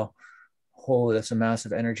 wow. Holy, that's a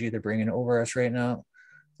massive energy they're bringing over us right now.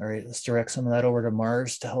 All right, let's direct some of that over to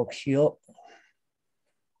Mars to help heal.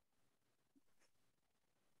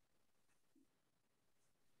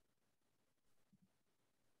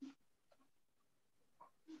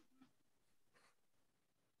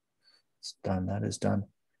 It's done. That is done.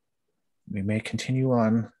 We may continue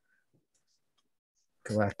on.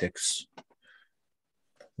 Galactics,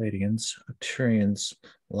 Palladians, Arcturians,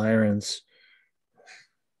 Lyrans.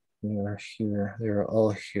 They are here. They are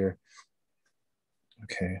all here.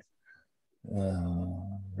 Okay.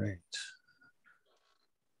 Right.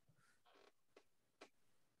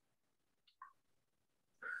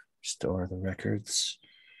 Restore the records.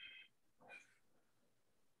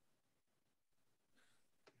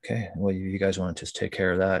 Okay. Well, you guys want to just take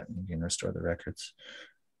care of that. You can restore the records.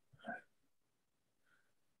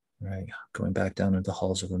 All right. Going back down into the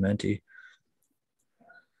halls of Amenti.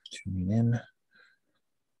 Tuning in.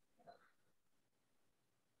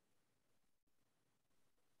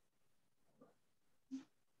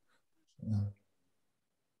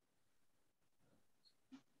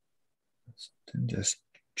 Something just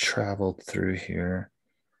traveled through here.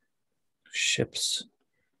 Ships,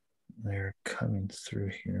 they're coming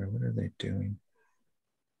through here. What are they doing?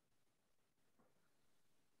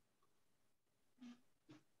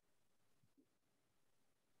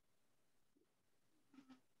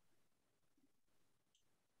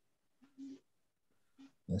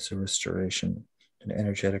 It's a restoration, an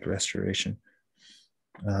energetic restoration.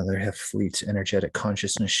 They have fleets, energetic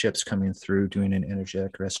consciousness ships coming through, doing an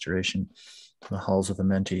energetic restoration to the halls of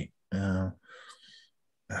Amenti. I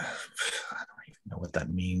don't even know what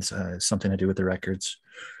that means. It's something to do with the records.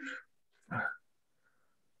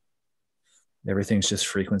 Everything's just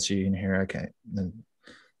frequency in here. Okay,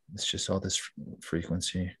 it's just all this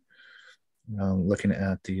frequency. Looking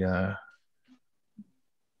at the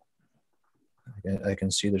I can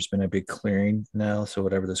see there's been a big clearing now. So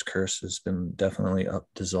whatever this curse has been definitely up,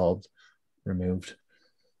 dissolved, removed.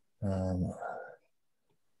 They're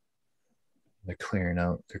clearing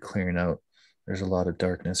out. They're clearing out. There's a lot of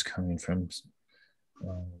darkness coming from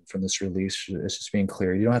this release. It's just being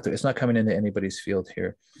cleared. You don't have to. It's not coming into anybody's field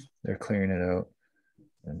here. They're clearing it out.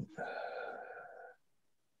 And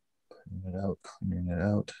clearing it out. Clearing it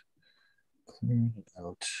out. Clearing it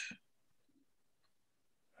out.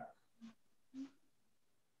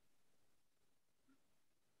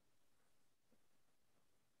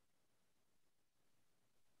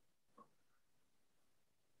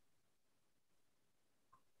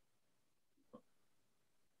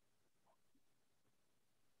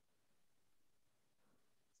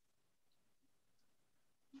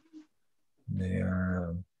 They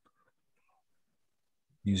are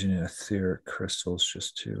using etheric crystals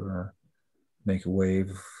just to make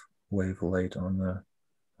wave light on the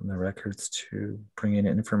records to bring in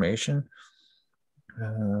information.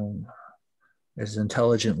 As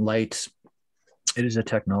intelligent light, it is a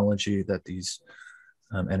technology that these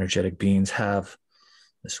energetic beings have.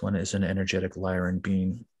 This one is an energetic Lyran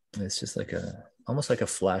being. It's just like almost like a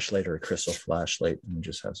flashlight or a crystal flashlight, and it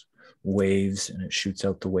just has waves, and it shoots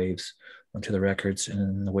out the waves onto the records,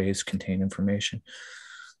 and the waves contain information.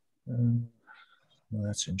 Well,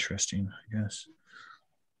 that's interesting, I guess.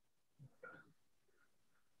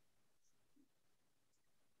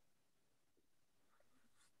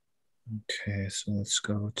 Okay, so let's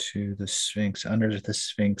go to the Sphinx. Under the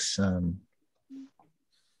Sphinx,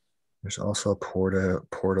 there's also a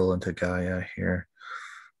portal into Gaia here.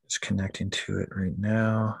 Just connecting to it right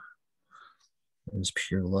now. There's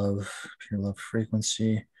pure love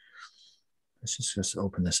frequency. Let's just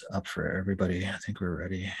open this up for everybody. I think we're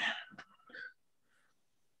ready.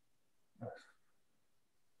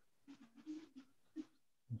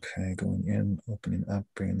 Okay, going in, opening up,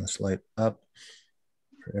 bringing this light up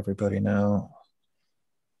for everybody now.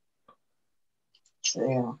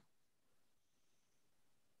 Yeah.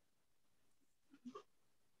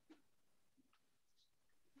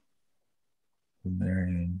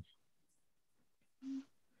 Marion.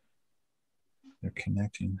 They're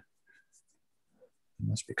connecting. They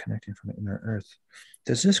must be connecting from inner earth.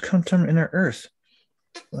 Does this come from inner earth?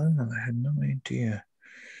 Oh, I had no idea.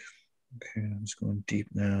 Okay, I'm just going deep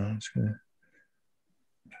now. I'm just gonna.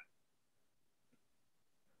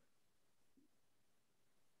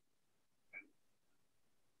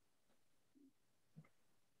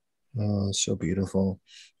 Oh, so beautiful.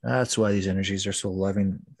 That's why these energies are so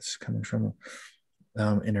loving. It's coming from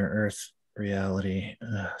inner earth reality.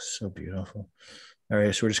 So beautiful. All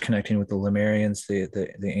right, so we're just connecting with the Lemurians,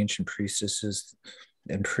 the ancient priestesses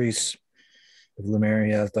and priests of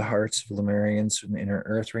Lemuria, the hearts of Lemurians in inner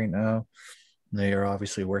earth right now. They are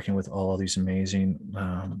obviously working with all of these amazing,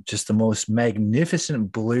 just the most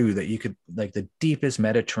magnificent blue that you could, like the deepest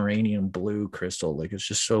Mediterranean blue crystal. Like it's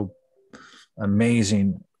just so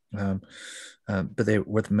amazing. But they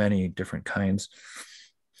with many different kinds.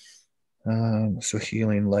 So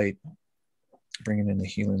healing light, bringing in the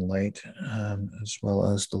healing light, as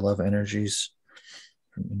well as the love energies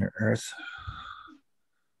from inner earth.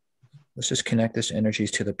 Let's just connect this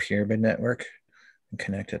energies to the pyramid network and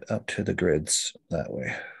connect it up to the grids that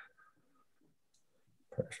way.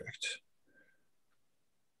 Perfect.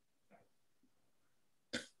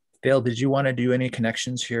 Dale, did you want to do any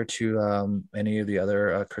connections here to any of the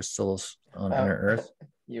other crystals on inner earth?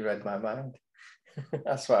 You read my mind.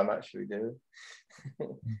 That's what I'm actually doing.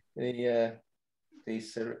 The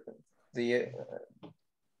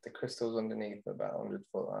crystals underneath are about 100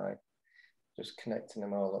 foot high. Just connecting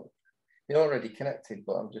them all up. They're already connected,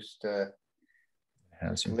 but I'm just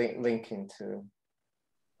linking to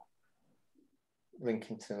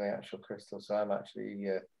the actual crystal. So I'm actually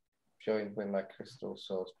joined with my crystal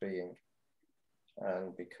source being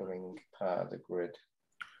and becoming part of the grid.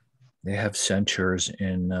 They have centers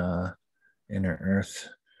in inner earth.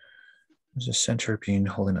 There's a center being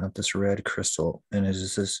holding up this red crystal, and it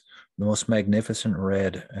is this the most magnificent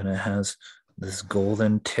red, and it has this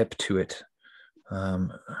golden tip to it.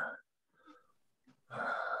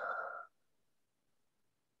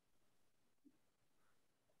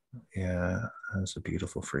 Yeah, that's a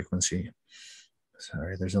beautiful frequency.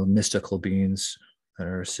 Sorry, there's no mystical beings that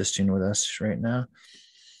are assisting with us right now.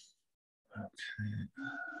 Okay.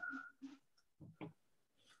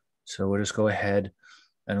 So we'll just go ahead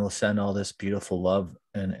and we'll send all this beautiful love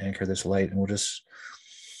and anchor this light, and we'll just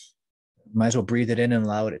might as well breathe it in and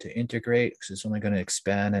allow it to integrate, because it's only going to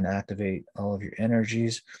expand and activate all of your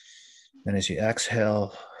energies. And as you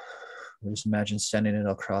exhale, just imagine sending it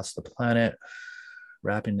across the planet,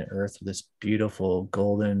 wrapping the earth with this beautiful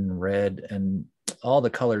golden red and all the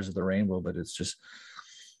colors of the rainbow, but it's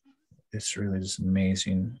really just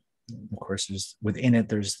amazing. Of course, there's within it,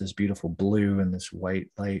 there's this beautiful blue and this white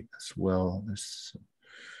light as well.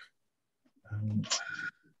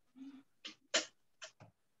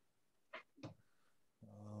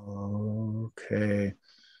 Okay,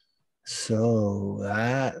 so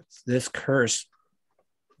this curse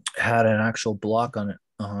had an actual block on it,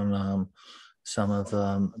 on some of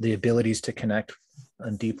the abilities to connect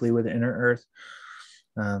deeply with inner earth.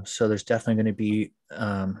 So there's definitely going to be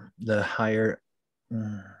the higher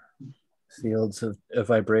fields of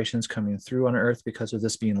vibrations coming through on earth because of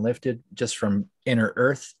this being lifted just from inner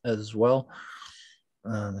earth as well.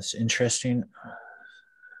 It's interesting.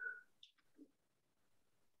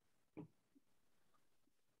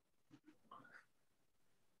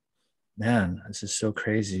 Man, this is so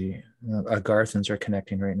crazy. Agarthans are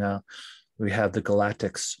connecting right now. We have the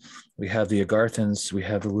Galactics, we have the Agarthans, we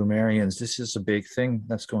have the Lumerians. This is a big thing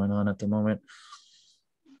that's going on at the moment.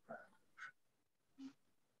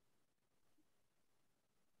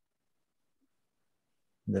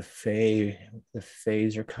 The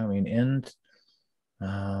Fays are coming in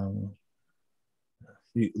Um,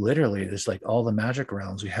 literally, there's like all the magic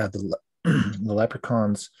realms. We had the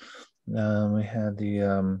leprechauns. We had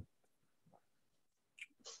the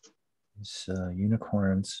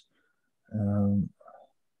unicorns.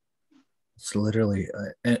 It's literally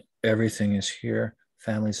everything is here.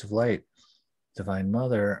 Families of light, Divine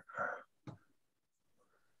Mother.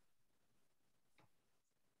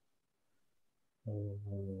 Oh,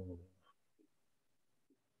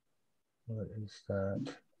 what is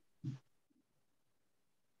that?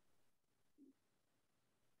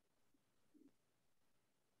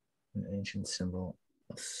 An ancient symbol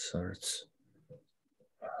of sorts.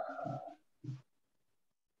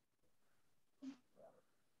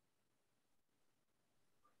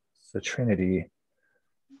 It's the Trinity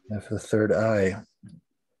of the third eye. I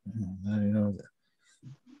don't know.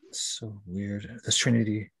 It's so weird. This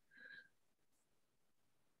Trinity.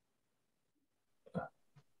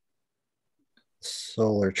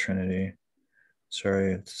 Solar Trinity.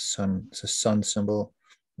 Sorry, it's sun. It's a sun symbol.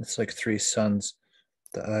 It's like three suns.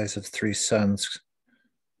 The eyes of three suns.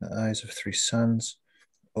 The eyes of three suns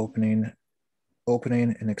opening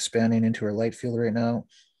and expanding into our light field right now.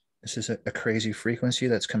 This is a crazy frequency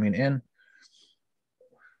that's coming in.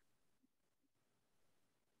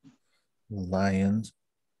 Lions.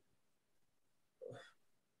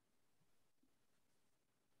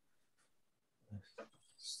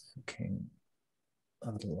 King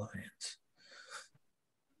of the lions.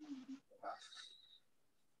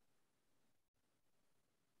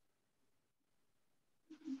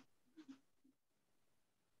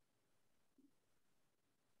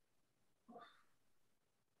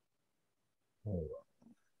 Oh,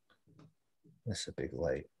 this is a big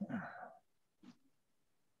light.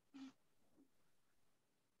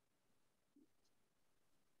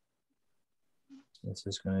 This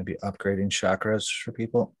is going to be upgrading chakras for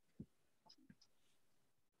people.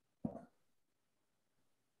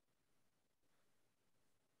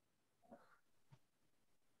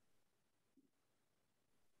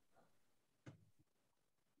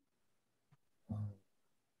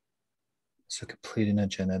 So completing a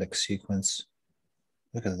genetic sequence.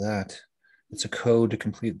 Look at that. It's a code to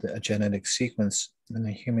complete a genetic sequence in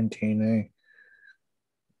the human DNA.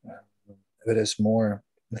 If it is more,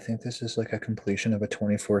 I think this is like a completion of a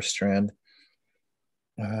 24 strand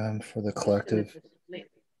for the collective.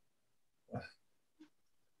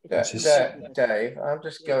 Dave, I'm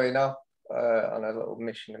just going off on a little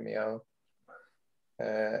mission of my own.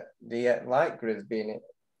 The light grid's been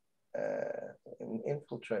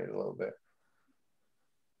infiltrated a little bit.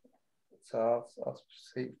 So I'll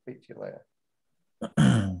speak to you later.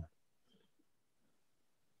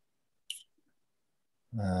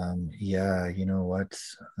 Yeah, you know what?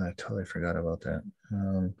 I totally forgot about that.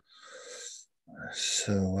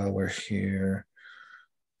 So while we're here,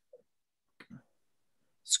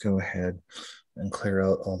 let's go ahead and clear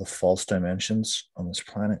out all the false dimensions on this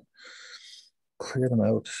planet. Clear them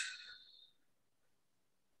out.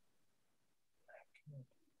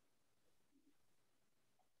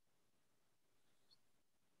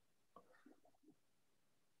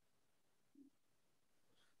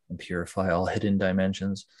 And purify all hidden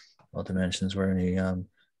dimensions, all dimensions where any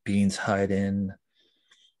beings hide in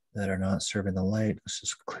that are not serving the light. Let's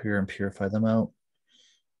just clear and purify them out.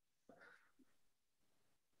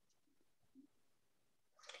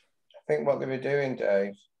 I think what they were doing,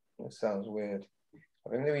 Dave, it sounds weird. I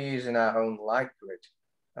think they were using our own light grid,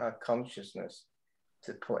 our consciousness,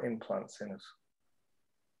 to put implants in us.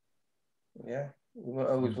 Yeah, we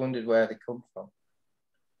always wondered where they come from.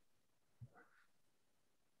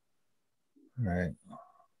 Right.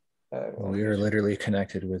 We are literally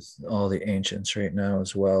connected with all the ancients right now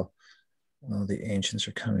as well. All the ancients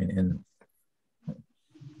are coming in.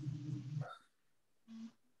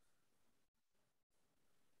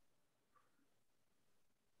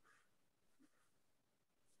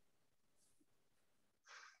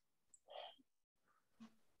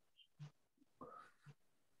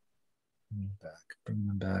 Bring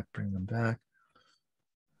them back, bring them back.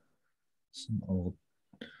 Some old,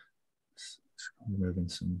 removing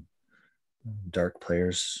some dark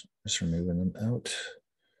players, just removing them out.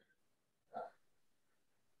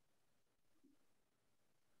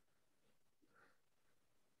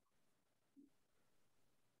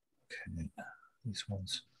 Okay, these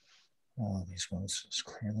ones, all these ones, just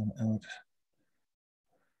clear them out.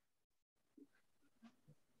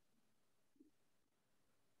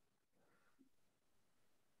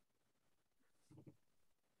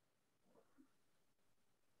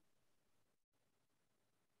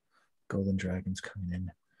 Golden dragons coming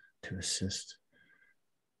in to assist.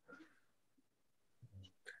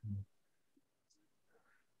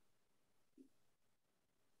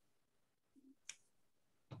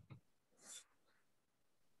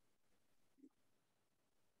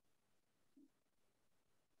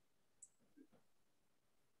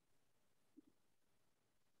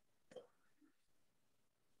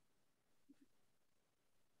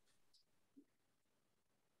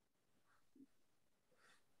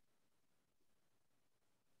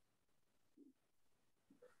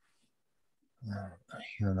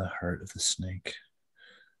 Healing the heart of the snake,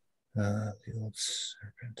 the old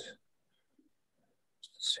serpent. At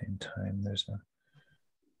the same time, there's a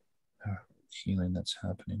healing that's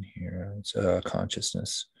happening here. It's a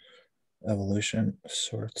consciousness evolution of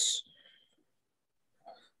sorts.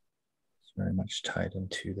 It's very much tied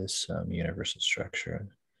into this universal structure.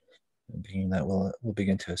 A being that will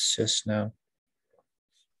begin to assist now.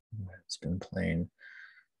 It's been playing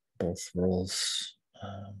both roles,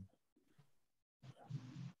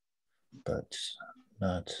 but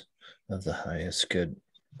not of the highest good.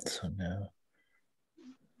 So now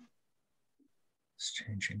it's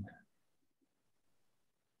changing.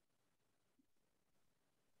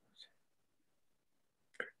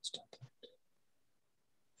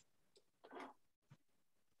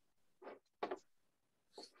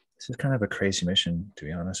 This is kind of a crazy mission, to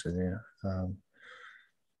be honest with you.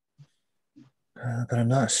 But I'm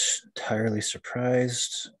not entirely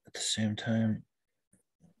surprised at the same time.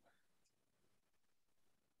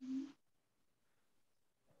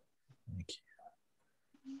 Thank you.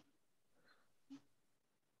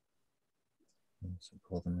 It's a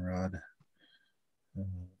golden rod.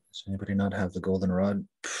 Does anybody not have the golden rod?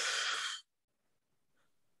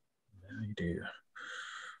 Yeah, you do.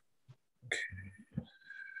 Okay.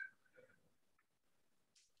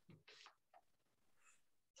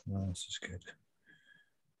 Oh, this is good.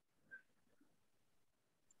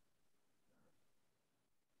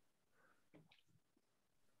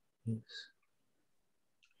 Yes.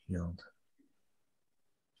 Healed.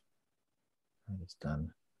 That is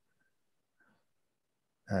done.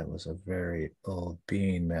 That was a very old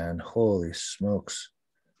being, man. Holy smokes.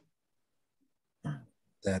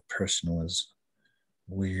 That person was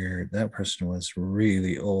weird. That person was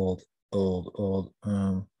really old,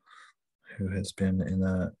 who has been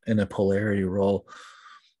in a polarity role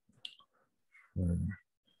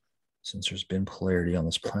since there's been polarity on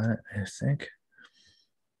this planet, I think.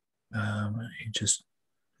 He just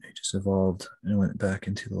evolved and went back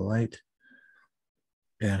into the light,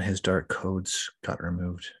 and his dark codes got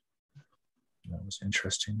removed. That was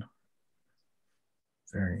interesting.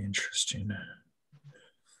 Very interesting.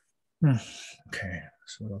 Okay,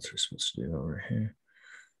 so what else are we supposed to do over here?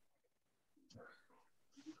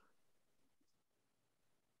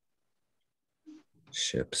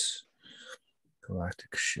 Ships,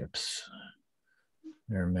 galactic ships.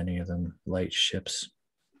 There are many of them, light ships.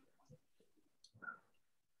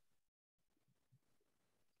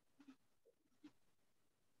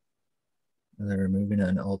 And they're removing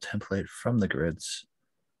an old template from the grids.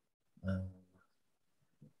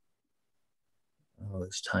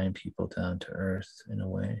 It's tying people down to earth in a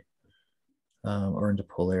way, or into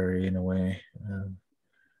polarity in a way.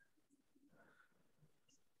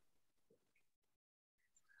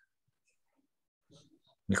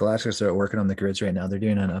 The Galactics are working on the grids right now. They're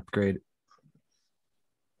doing an upgrade.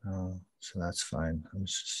 So that's fine. I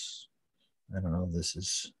don't know if this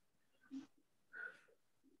is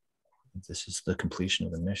the completion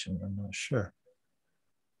of the mission. I'm not sure.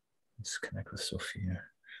 Let's connect with Sophia.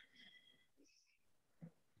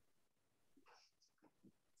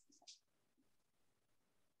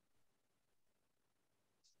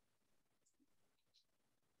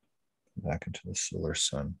 Back into the solar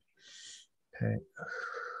sun. Okay.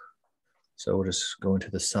 So we'll just go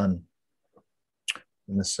into the sun.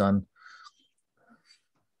 In the sun,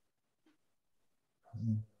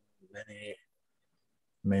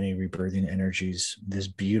 many rebirthing energies. This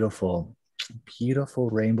beautiful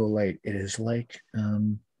rainbow light. It is like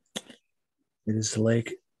it's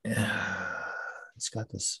got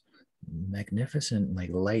this magnificent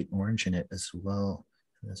like light orange in it as well.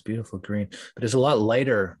 This beautiful green, but it's a lot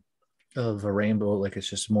lighter of a rainbow. Like it's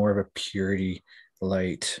just more of a purity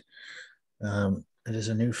light. It is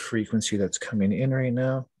a new frequency that's coming in right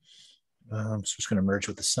now. So it's going to merge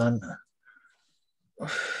with the sun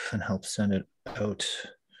and help send it out.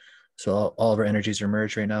 So all of our energies are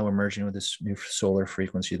merged right now. We're merging with this new solar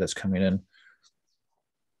frequency that's coming in.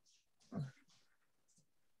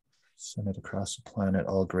 Send it across the planet,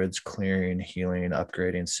 all grids clearing, healing,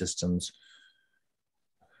 upgrading systems,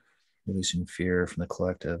 releasing fear from the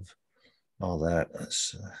collective, all that,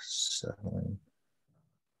 settling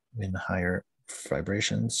in higher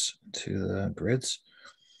vibrations to the grids.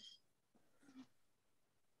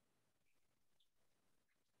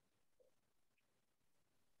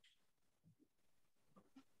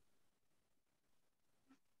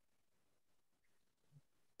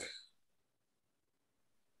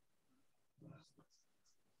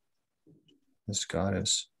 This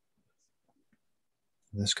goddess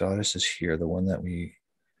is here, the one that we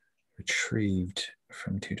retrieved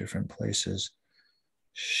from two different places.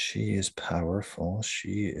 She is powerful.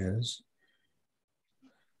 She is.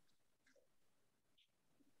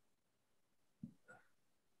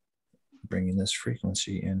 Bringing this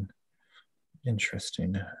frequency in.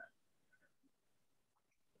 Interesting.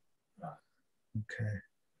 Okay.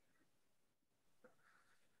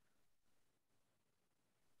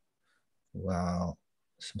 Wow.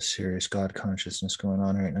 Some serious God consciousness going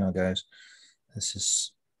on right now, guys. This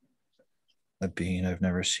is a being I've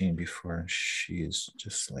never seen before. She is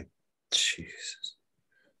just like, Jesus,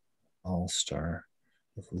 all-star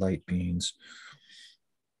of light beings.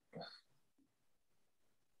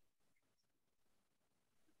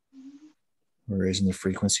 We're raising the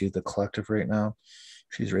frequency of the collective right now.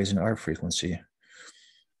 She's raising our frequency.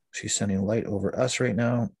 She's sending light over us right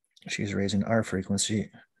now. She's raising our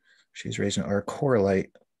frequency. She's raising our core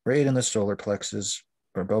light right in the solar plexus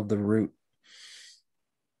above the root.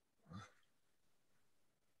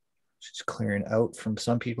 She's clearing out from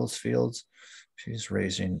some people's fields. She's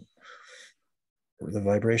raising the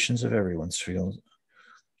vibrations of everyone's field.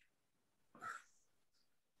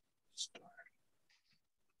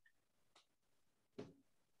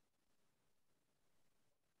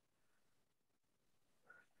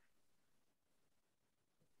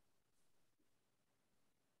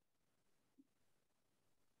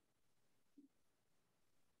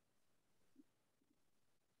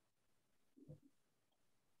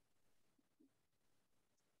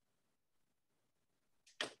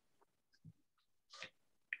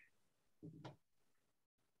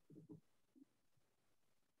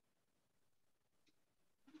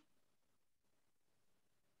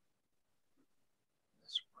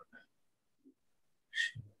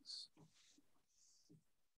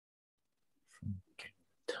 From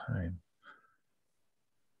time.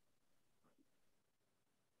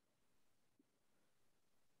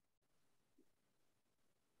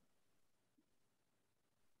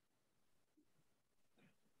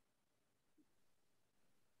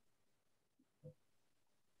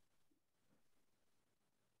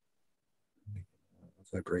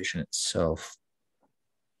 Vibration itself,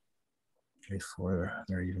 before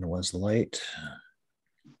there even was light.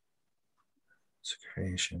 It's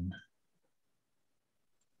creation.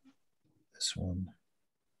 This one.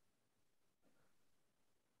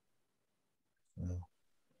 Well,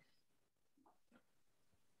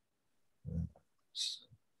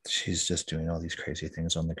 she's just doing all these crazy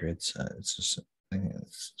things on the grids. It's just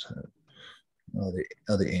all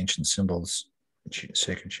the ancient symbols,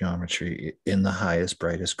 sacred geometry in the highest,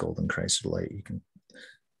 brightest golden Christ light you can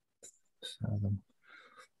fathom.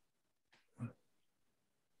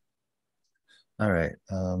 All right.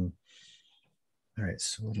 All right.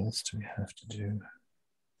 So what else do we have to do?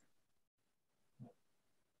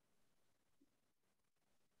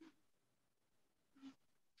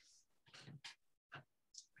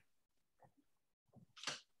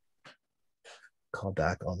 Call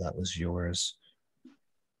back all that was yours.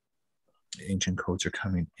 Ancient codes are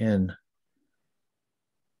coming in.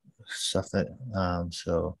 Stuff that,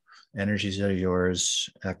 so energies that are yours,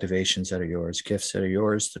 activations that are yours, gifts that are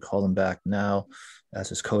yours, to call them back now as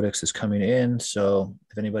this codex is coming in. So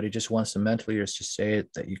if anybody just wants to mentally or just say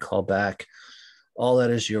it, that you call back all that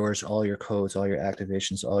is yours, all your codes, all your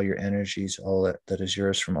activations, all your energies, all that is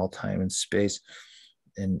yours from all time and space,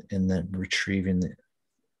 and then retrieving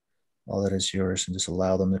all that is yours, and just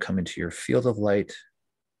allow them to come into your field of light.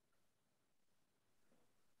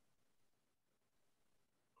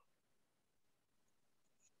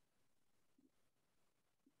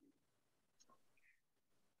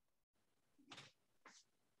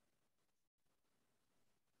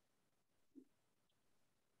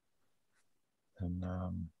 And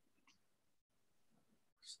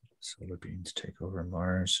solar beings take over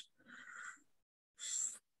Mars.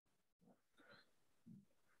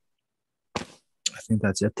 I think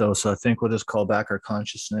that's it, though. So I think we'll just call back our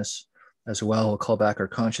consciousness as well. We'll call back our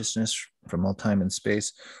consciousness from all time and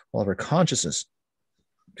space, all of our consciousness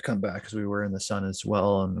to come back, because we were in the sun as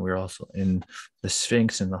well, and we're also in the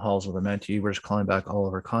Sphinx and the halls of the Mentee. We're just calling back all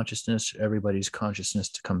of our consciousness, everybody's consciousness,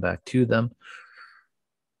 to come back to them.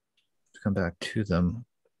 To come back to them.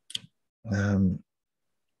 It's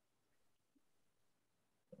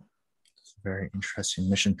a very interesting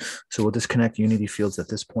mission. So we'll disconnect unity fields at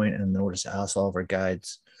this point, and then we'll just ask all of our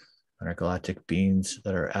guides and our galactic beings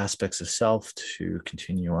that are aspects of self to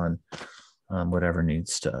continue on whatever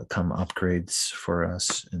needs to come upgrades for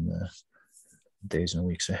us in the days and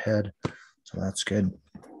weeks ahead. So that's good.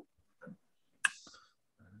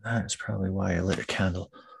 That is probably why I lit a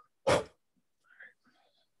candle.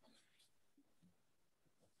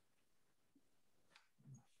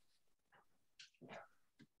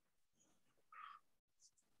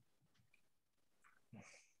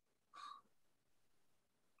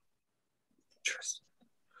 Interesting.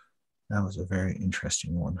 That was a very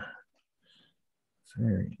interesting one.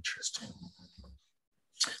 Very interesting.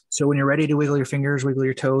 So when you're ready to wiggle your fingers, wiggle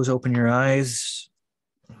your toes, open your eyes,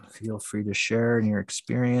 feel free to share in your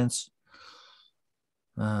experience.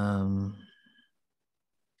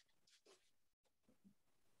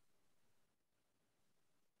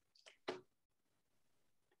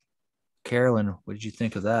 Carolyn, what did you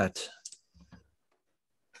think of that?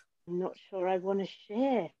 I'm not sure I want to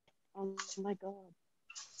share. Oh my God.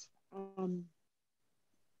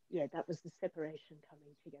 Yeah, that was the separation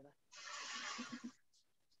coming together.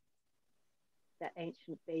 That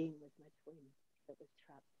ancient being was my twin that was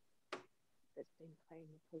trapped, that's been playing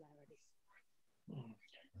the polarity.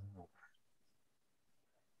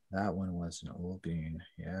 That one was an old being,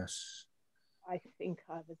 yes. I think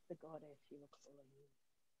I was the goddess you were calling me.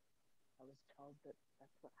 I was told that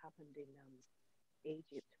that's what happened in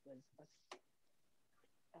Egypt was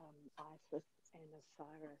Isis and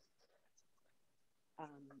Osiris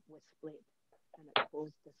were split, and it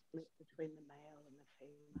caused a split between the male and the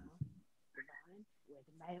female divine, where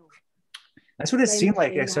the male. That's what it seemed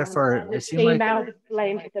like, except for it seemed like female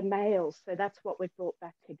blamed the male. So that's what we've brought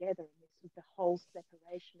back together. And this is the whole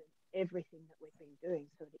separation of everything that we've been doing.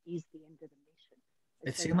 So it is the end of the mission.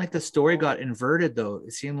 it seemed like the story got inverted, though.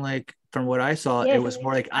 It seemed like, from what I saw, yes, it was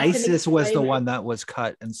more like Isis was the one that was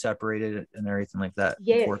cut and separated and everything like that.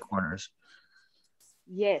 Yes. Four corners.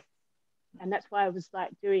 Yes. And that's why I was like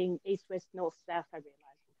doing east, west, north, south, I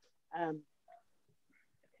realized.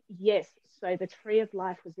 Yes, so the tree of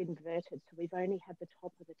life was inverted. So we've only had the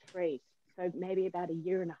top of the tree. So maybe about a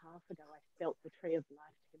year and a half ago, I felt the tree of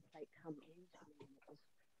life template come into me. And it was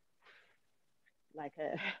like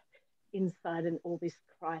a inside and all this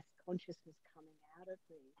Christ consciousness coming out of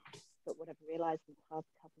me. But what I've realized in the past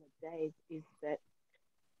couple of days is that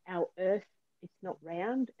our earth, it's not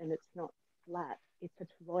round and it's not flat. It's a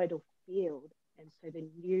toroidal field. And so the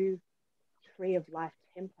new tree of life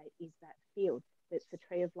template is that field. It's the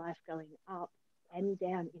tree of life going up and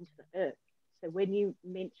down into the earth. So when you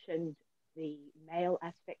mentioned the male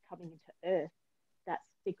aspect coming into earth, that's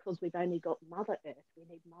because we've only got Mother Earth. We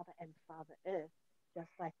need Mother and Father Earth,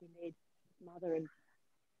 just like we need Mother and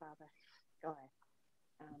Father Sky.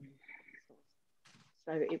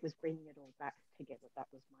 So it was bringing it all back together. That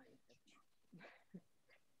was my interpretation.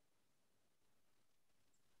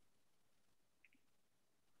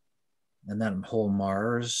 And that whole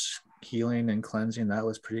Mars healing and cleansing, that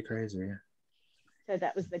was pretty crazy. So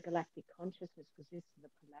that was the galactic consciousness, because this is the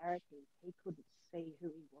polarity. He couldn't see who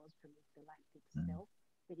he was from his galactic self,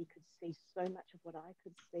 but he could see so much of what I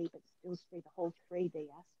could see, but still see the whole 3D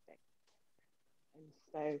aspect. And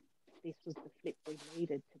so this was the flip we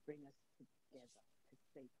needed to bring us together to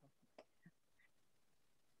see properly.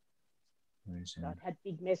 So I've had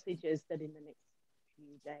big messages that in the next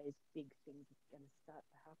few days, big things are going to start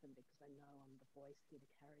to happen, because I know I'm the voice here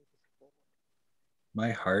to carry this forward.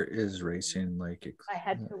 My heart is racing like it. I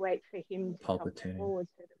had to wait for him to come forward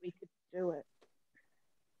so that we could do it.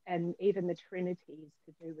 And even the Trinity is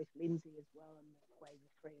to do with Lindsay as well, and the way the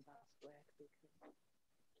three of us work, because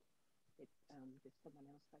it's someone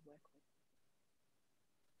else I work with.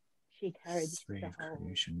 She carried three the of whole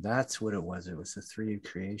creation. That's what it was. It was the three of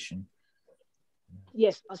creation.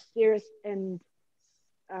 Yes, Osiris and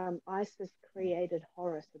Isis created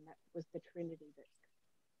Horus, and that was the Trinity that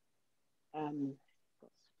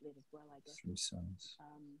got split as well, I guess. Three sons.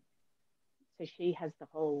 So she has the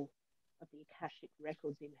whole of the Akashic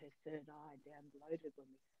records in her third eye downloaded when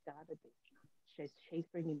we started this. She's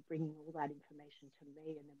bringing all that information to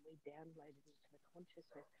me, and then we download it into the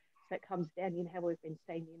consciousness. So it comes down. You know how we've been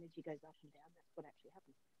saying the energy goes up and down? That's what actually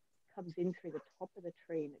happens. It comes in through the top of the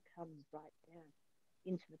tree, and it comes right down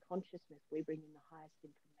into the consciousness. We bring in the highest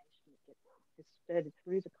information. It gets distorted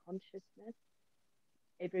through the consciousness.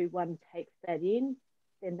 Everyone takes that in,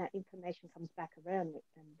 then that information comes back around,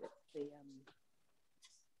 and it's the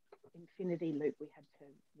infinity loop we had to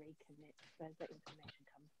reconnect. So as that information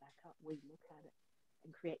comes back up, we look at it and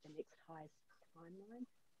create the next highest timeline.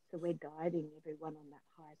 So we're guiding everyone on that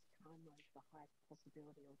highest timeline, the highest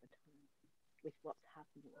possibility all the time with what's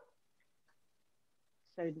happening.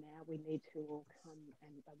 So now we need to all come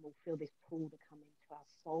and we'll feel this pull to come into our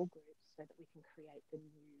soul groups so that we can create the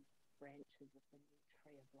new branches of the new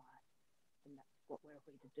tree of life. And that's what we're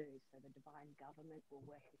here to do. So the divine government will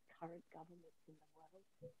work with current governments in the world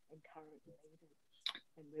and current leaders.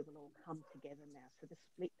 And we will all come together now. So the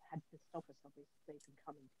split had to stop us, obviously, from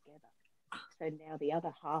coming together. So now the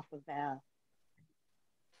other half of our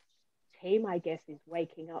team, I guess, is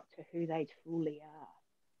waking up to who they truly are.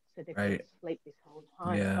 So they've Right. been asleep this whole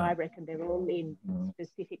time. Yeah. So I reckon they're all in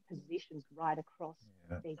specific positions right across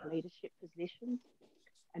these leadership positions,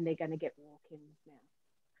 and they're going to get walk-ins now.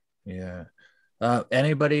 Yeah.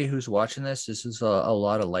 Anybody who's watching this is a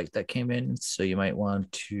lot of light that came in. So you might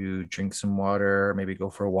want to drink some water, maybe go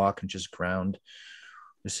for a walk and just ground.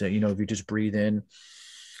 Just so, if you just breathe in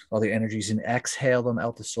all the energies and exhale them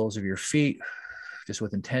out the soles of your feet, just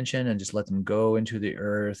with intention, and just let them go into the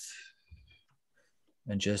earth,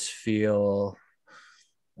 and just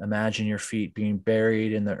imagine your feet being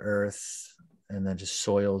buried in the earth, and then just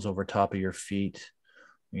soils over top of your feet.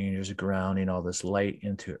 And you're just grounding all this light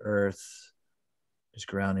into earth, just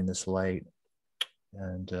grounding this light.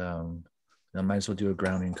 And I might as well do a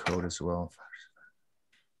grounding code as well.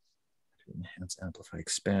 Enhance, amplify,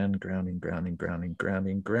 expand, grounding, grounding, grounding,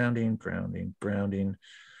 grounding, grounding, grounding, grounding.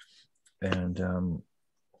 And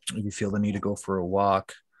if you feel the need to go for a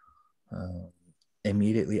walk,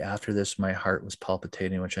 immediately after this, my heart was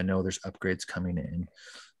palpitating, which I know there's upgrades coming in.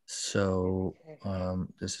 So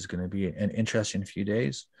this is going to be an interesting few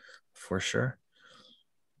days for sure.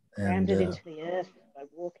 Grounded into the earth by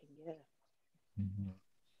walking, yeah.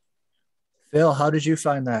 Phil, how did you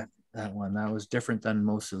find that one? That was different than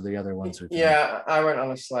most of the other ones. Yeah, I went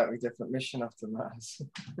on a slightly different mission after Mars.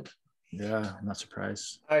 Yeah, I'm not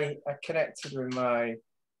surprised. I connected with my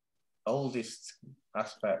oldest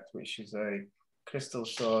aspect, which is a crystal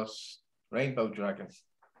source rainbow dragon.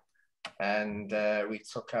 And we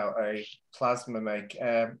took out a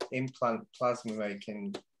implant plasma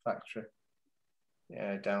making factory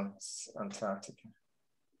down Antarctica.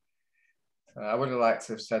 I would have liked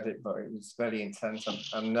to have said it, but it was very intense.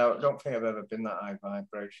 I don't think I've ever been that high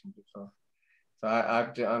vibration before. So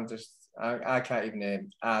I can't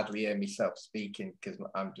even hardly hear myself speaking because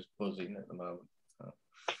I'm just buzzing at the moment.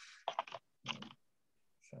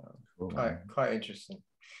 So cool, quite interesting.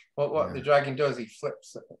 What the dragon does, he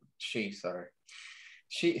flips. She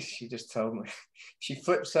just told me. She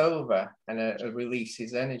flips over and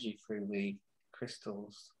releases energy through the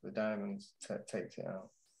crystals, the diamonds, takes it out.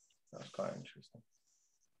 That's quite interesting.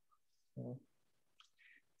 Yeah.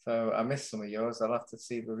 So I missed some of yours. I'll have to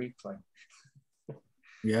see the replay.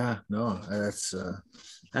 Yeah, no,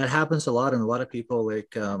 that happens a lot, and a lot of people will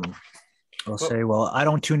say, well, I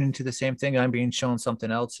don't tune into the same thing. I'm being shown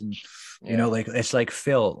something else. And, it's like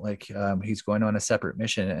Phil, he's going on a separate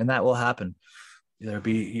mission, and that will happen.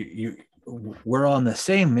 We're on the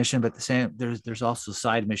same mission, but there's also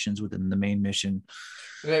side missions within the main mission.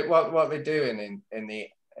 What they're doing in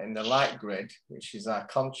the light grid, which is our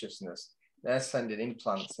consciousness, they're sending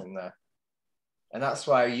implants in there. And that's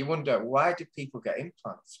why you wonder, why do people get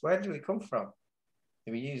implants? Where do they come from?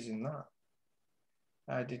 They were using that.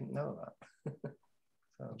 I didn't know that.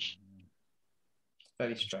 So,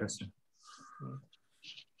 very strange.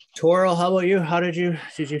 Toral, how about you?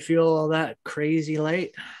 Did you feel all that crazy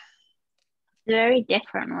light? Very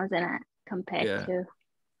different, wasn't it? Compared to,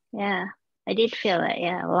 I did feel it,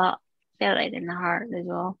 a lot. Feel it in the heart as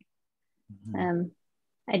well. I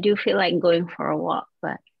do feel like going for a walk,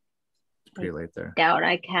 but it's pretty late there. Doubt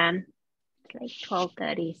I can. It's like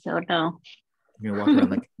 12:30, so no. You can walk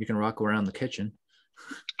around you can walk around the kitchen.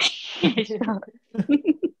 I'm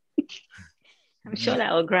sure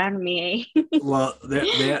that will ground me. Well,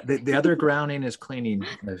 the other grounding is cleaning.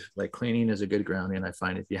 Like cleaning is a good grounding, I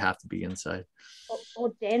find, if you have to be inside.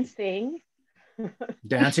 Or dancing.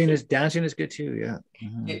 Dancing is good too, yeah.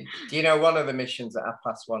 Do you know one of the missions at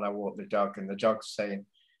 1:30 I walk the dog, and the dog's saying,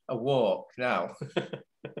 a walk now.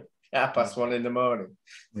 At 1:30 in the morning.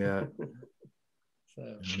 Yeah.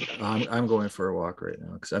 So. I'm going for a walk right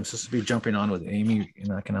now because I'm supposed to be jumping on with Amy in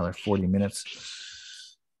like another 40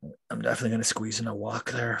 minutes. I'm definitely going to squeeze in a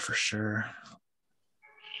walk there for sure.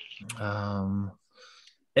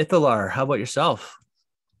 Ithalar, how about yourself?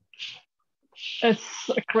 It's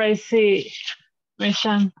a crazy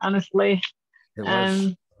mission, honestly. It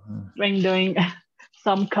was. When doing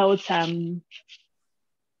some codes and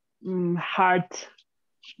hard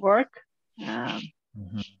work.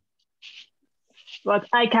 But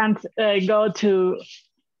I can't go to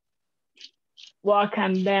walk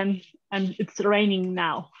and it's raining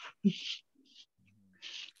now.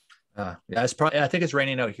 It's probably, I think it's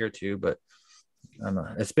raining out here too, but I don't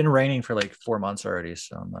know. It's been raining for like 4 months already,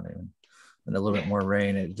 so I'm not even, and a little bit more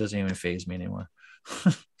rain, it doesn't even faze me anymore.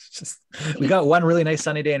 We got one really nice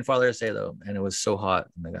sunny day in Father's Day though, and it was so hot,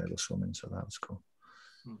 and I gotta go swimming, so that was cool.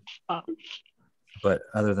 But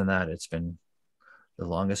other than that, it's been the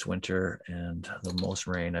longest winter and the most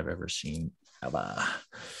rain I've ever seen.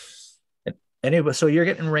 Anyway, so you're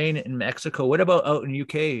getting rain in Mexico. What about out in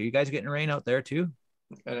UK? Are you guys getting rain out there too?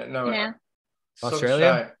 No, Australia?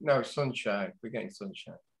 Sunshine. No, sunshine. We're getting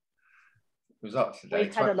sunshine. It was up today.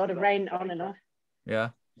 We've had a lot of rain on and off. Yeah.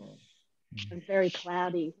 And very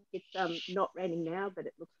cloudy. It's not raining now, but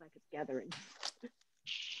it looks like it's gathering.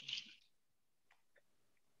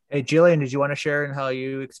 Hey, Jillian, did you want to share in how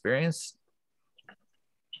you experienced?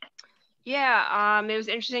 Yeah, it was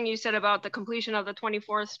interesting you said about the completion of the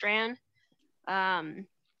 24th strand.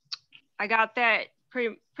 I got that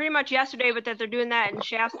pretty much yesterday, but that they're doing that in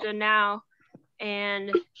Shasta now,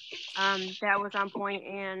 and that was on point,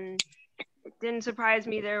 and it didn't surprise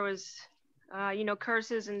me. There was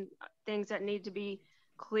curses and things that need to be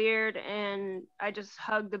cleared, and I just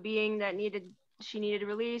hugged the being that she needed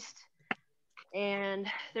released. And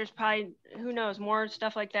there's probably, who knows, more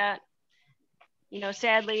stuff like that.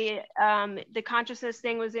 Sadly, the consciousness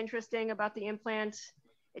thing was interesting about the implants.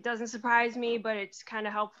 It doesn't surprise me, but it's kind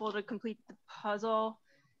of helpful to complete the puzzle.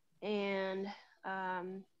 And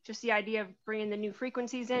just the idea of bringing the new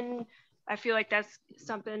frequencies in, I feel like that's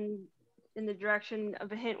something in the direction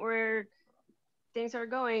of a hint where things are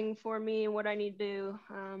going for me and what I need to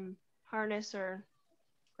harness or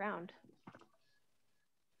ground.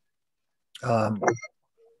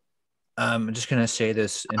 I'm just going to say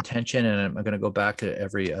this intention, and I'm going to go back to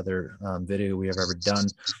every other video we have ever done.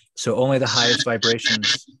 So only the highest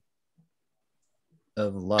vibrations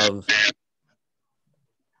of love.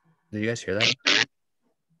 Do you guys hear that?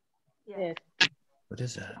 Yeah. What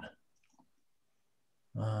is that?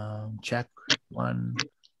 Check 1,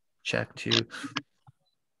 check 2.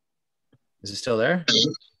 Is it still there?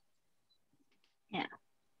 Yeah.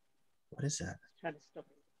 What is that? Trying to stop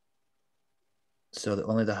it. So that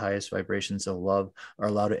only the highest vibrations of love are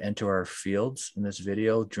allowed to enter our fields in this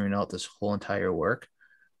video during out this whole entire work,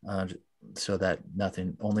 so that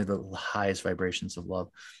only the highest vibrations of love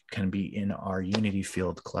can be in our unity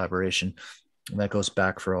field collaboration. And that goes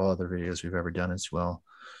back for all other videos we've ever done as well.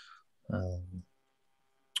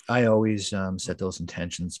 I always set those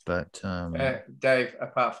intentions, but Dave,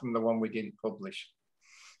 apart from the one we didn't publish.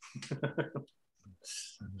 I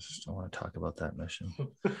just don't want to talk about that mission.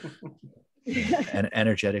 And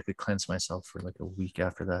energetically cleanse myself for like a week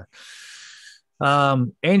after that.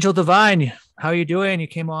 Angel Divine, how are you doing? You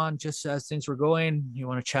came on just as things were going. You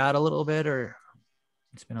want to chat a little bit, or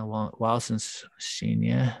it's been a while since I've seen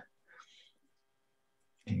you. Are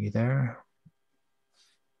you there?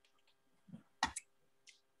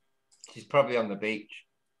 She's probably on the beach.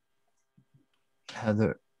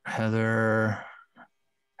 Heather,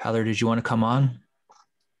 did you want to come on?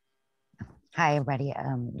 Hi, everybody.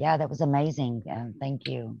 Yeah, that was amazing. Thank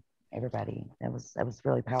you, everybody. That was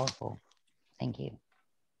really powerful. Thank you.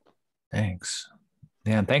 Thanks.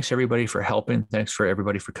 Yeah, and thanks everybody for helping. Thanks for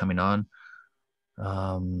everybody for coming on.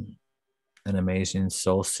 An amazing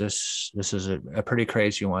solstice. This is a pretty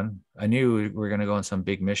crazy one. I knew we were going to go on some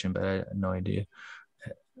big mission, but I had no idea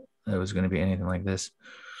it was going to be anything like this.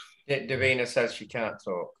 Davina says she can't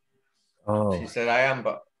talk. Oh. She said, I am,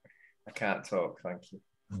 but I can't talk. Thank you.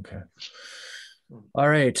 Okay. All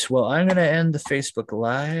right. Well, I'm going to end the Facebook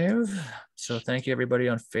Live. So thank you, everybody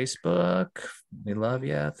on Facebook. We love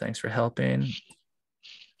you. Thanks for helping.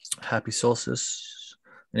 Happy solstice.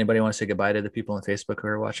 Anybody want to say goodbye to the people on Facebook who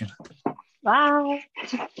are watching? Bye.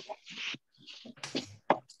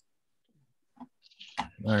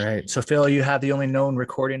 All right. So Phil, you have the only known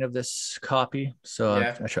recording of this copy. So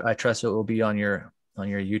yeah. I trust it will be on your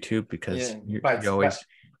YouTube, because you always...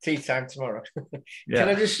 Tea time tomorrow. Yeah. Can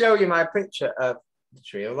I just show you my picture of the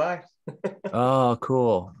tree of life? Oh,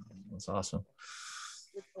 cool. That's awesome.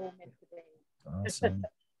 Awesome.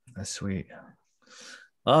 That's sweet.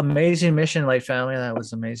 Amazing mission, Light Family. That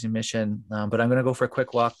was amazing mission. But I'm going to go for a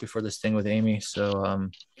quick walk before this thing with Amy. So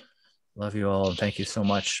love you all. And thank you so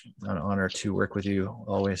much. An honor to work with you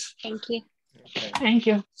always. Thank you. Okay. Thank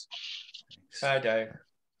you. Bye, Dave.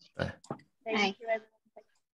 Bye. Thank you, everyone.